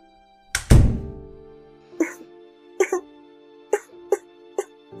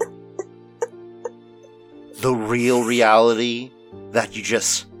 The real reality that you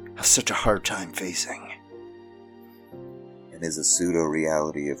just have such a hard time facing. And is a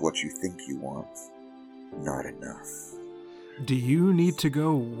pseudo-reality of what you think you want not enough? Do you need to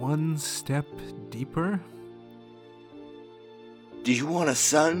go one step deeper? Do you want a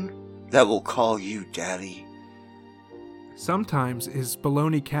son that will call you daddy? Sometimes is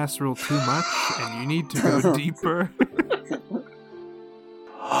bologna casserole too much and you need to go deeper?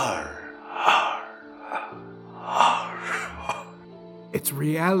 It's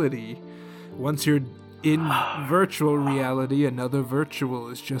reality. Once you're in virtual reality, another virtual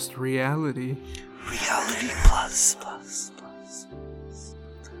is just reality. Reality plus.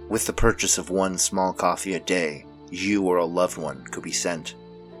 With the purchase of 1 small coffee a day, you or a loved one could be sent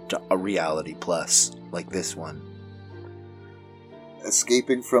to a reality plus, like this one.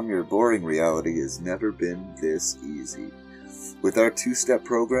 Escaping from your boring reality has never been this easy. With our 2-step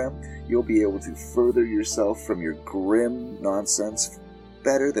program, you'll be able to further yourself from your grim nonsense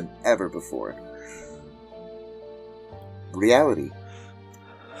better than ever before. Reality.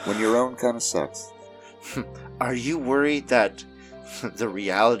 When your own kind of sucks. Are you worried that the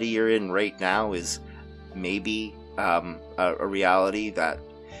reality you're in right now is maybe a reality that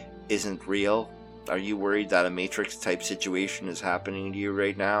isn't real? Are you worried that a Matrix type situation is happening to you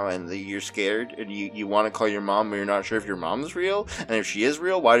right now and that you're scared and you want to call your mom but you're not sure if your mom's real? And if she is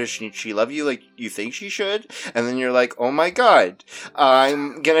real, why does she love you like you think she should? And then you're like, oh my god,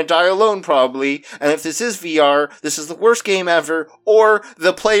 I'm gonna die alone probably, and if this is VR, this is the worst game ever, or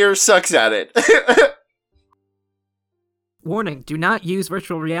the player sucks at it. Warning, do not use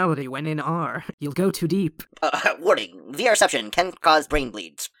virtual reality when in R. You'll go too deep. Warning, VRception can cause brain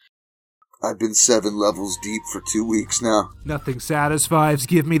bleeds. I've been 7 levels deep for 2 weeks now. Nothing satisfies,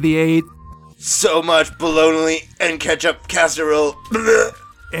 give me the 8. So much bologna and ketchup casserole.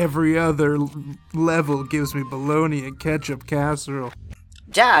 Every other level gives me bologna and ketchup casserole.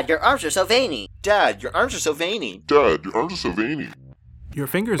 Dad, your arms are so veiny. Dad, your arms are so veiny. Dad, your arms are so veiny. Your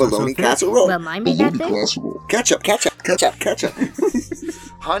fingers are so Bologna thick. casserole. Will mine be that big? Casserole. Ketchup.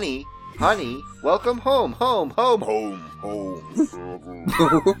 Honey, welcome home.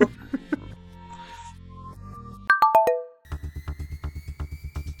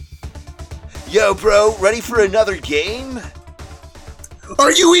 Yo, bro, ready for another game?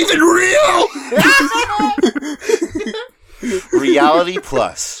 Are you even real? Reality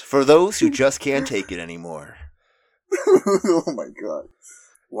Plus, for those who just can't take it anymore. Oh my god.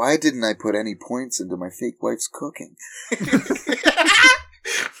 Why didn't I put any points into my fake wife's cooking?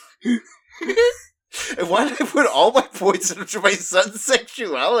 And why did I put all my points into my son's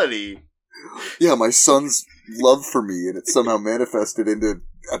sexuality? Yeah, my son's love for me, and it somehow manifested into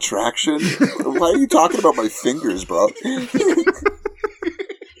attraction. Why are you talking about my fingers, bro?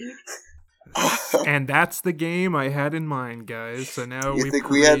 And that's the game I had in mind, guys. So now You think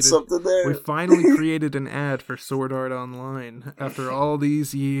we had something there? We finally created an ad for Sword Art Online after all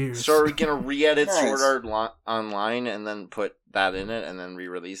these years. So are we gonna re-edit Nice. Sword Art Online and then put that in it and then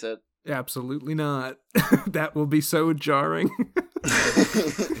re-release it? Absolutely not. That will be so jarring.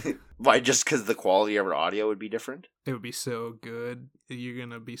 Why, just because the quality of our audio would be different? It would be so good. You're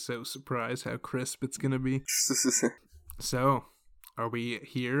gonna be so surprised how crisp it's gonna be. So, are we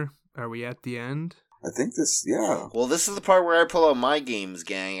here? Are we at the end? I think yeah. Well, this is the part where I pull out my games,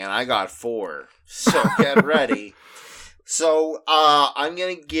 gang, and I got 4. So get ready. So, I'm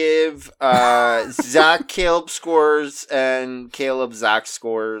gonna give, Zach Caleb scores and Caleb Zach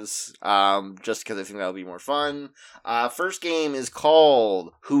scores, just because I think that'll be more fun. First game is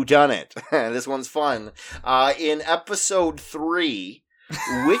called Whodunit. This one's fun. In episode 3,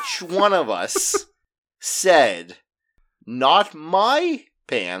 which one of us said, "Not my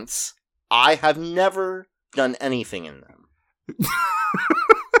pants, I have never done anything in them"?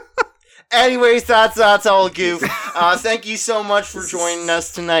 Anyways, that's all goof. Thank you so much for joining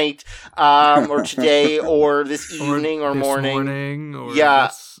us tonight, or today, or this evening, or this morning. Or yeah.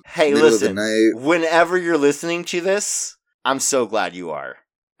 this... Hey, middle listen. of the night. Whenever you're listening to this, I'm so glad you are,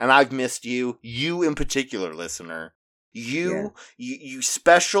 and I've missed you. You in particular, listener. You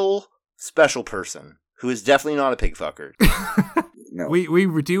special person who is definitely not a pig fucker. No.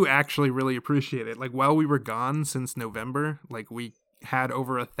 We do actually really appreciate it. Like, while we were gone since November, like, we had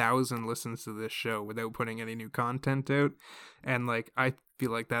over 1,000 listens to this show without putting any new content out, and like, I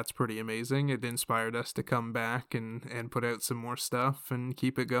feel like that's pretty amazing. It inspired us to come back and put out some more stuff and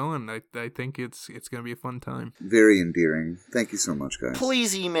keep it going. I think it's gonna be a fun time. Very endearing. Thank you so much, guys.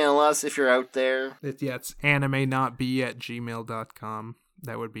 Please email us if you're out there. It's animenotbe@gmail.com.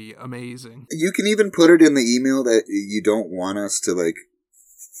 That would be amazing. You can even put it in the email that you don't want us to, like,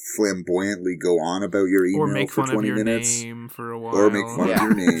 flamboyantly go on about your email or make for fun 20 of your minutes. name for a while. Or make fun of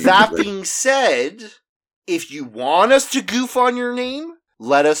your name. That like, being said, if you want us to goof on your name,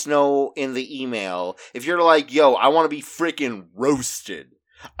 let us know in the email. If you're like, yo, I want to be freaking roasted.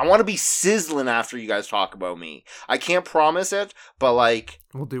 I want to be sizzling after you guys talk about me. I can't promise it, but like,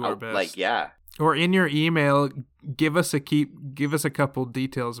 we'll do our best. Like, yeah. Or in your email, give us a couple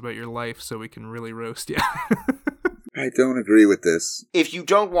details about your life so we can really roast you. I don't agree with this. If you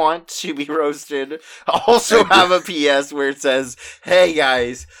don't want to be roasted, also have a PS where it says, "Hey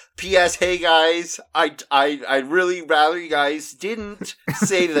guys, PS, hey guys, I'd really rather you guys didn't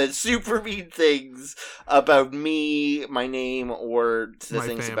say the super mean things about me, my name, or the My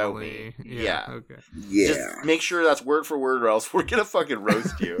things family. about me." Yeah. Okay. Yeah. Just make sure that's word for word, or else we're gonna fucking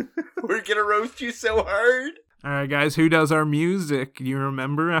roast you. We're gonna roast you so hard. All right, guys, who does our music? Do you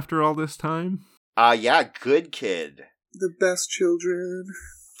remember after all this time? Yeah, Good Kid. The best children.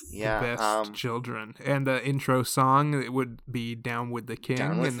 Yeah, The best children. And the intro song, it would be Down with the King.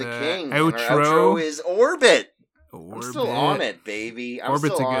 Down with and the King. Outro, And our outro is Orbit. Orbit. I'm still on it, baby. I'm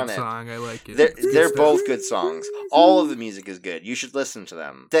Orbit's still a on good it. song. I like it. They're both good songs. All of the music is good. You should listen to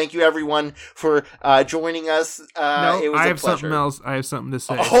them. Thank you, everyone, for joining us. No, it was I a have pleasure. something else. I have something to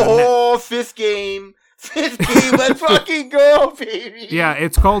say. Oh, fifth game. Let's fucking go, baby. Yeah,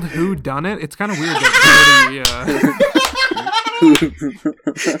 it's called Who Done It. It's kind of weird that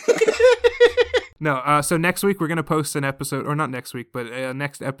No, so next week we're going to post an episode, or not next week, but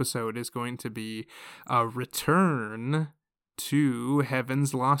next episode is going to be a return to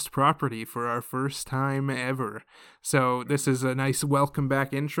Heaven's Lost Property for our first time ever. So this is a nice welcome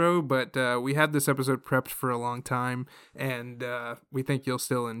back intro, but we had this episode prepped for a long time, and we think you'll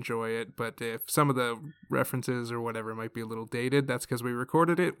still enjoy it. But if some of the references or whatever might be a little dated, that's because we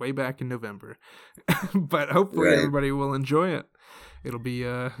recorded it way back in November. But hopefully everybody will enjoy it. It'll be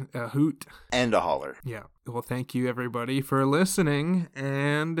a hoot. And a holler. Yeah. Well, thank you everybody for listening,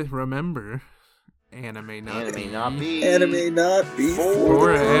 and remember, anime not be Anime not be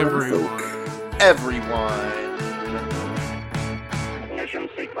for the everyone. folk. Everyone. Mission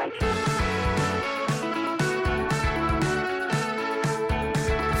sequence.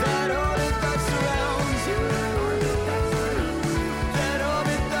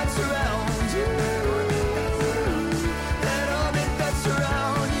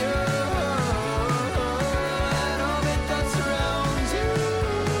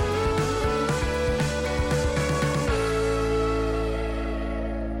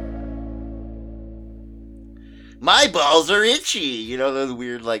 My balls are itchy. You know those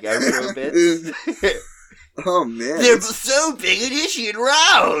weird, like, outro bits? Oh, man. They're so big and itchy and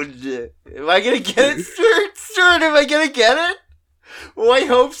round. Am I gonna get it, Stuart? Am I gonna get it? Well, I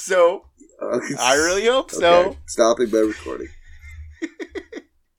hope so. I really hope so. Okay. Stopping by recording.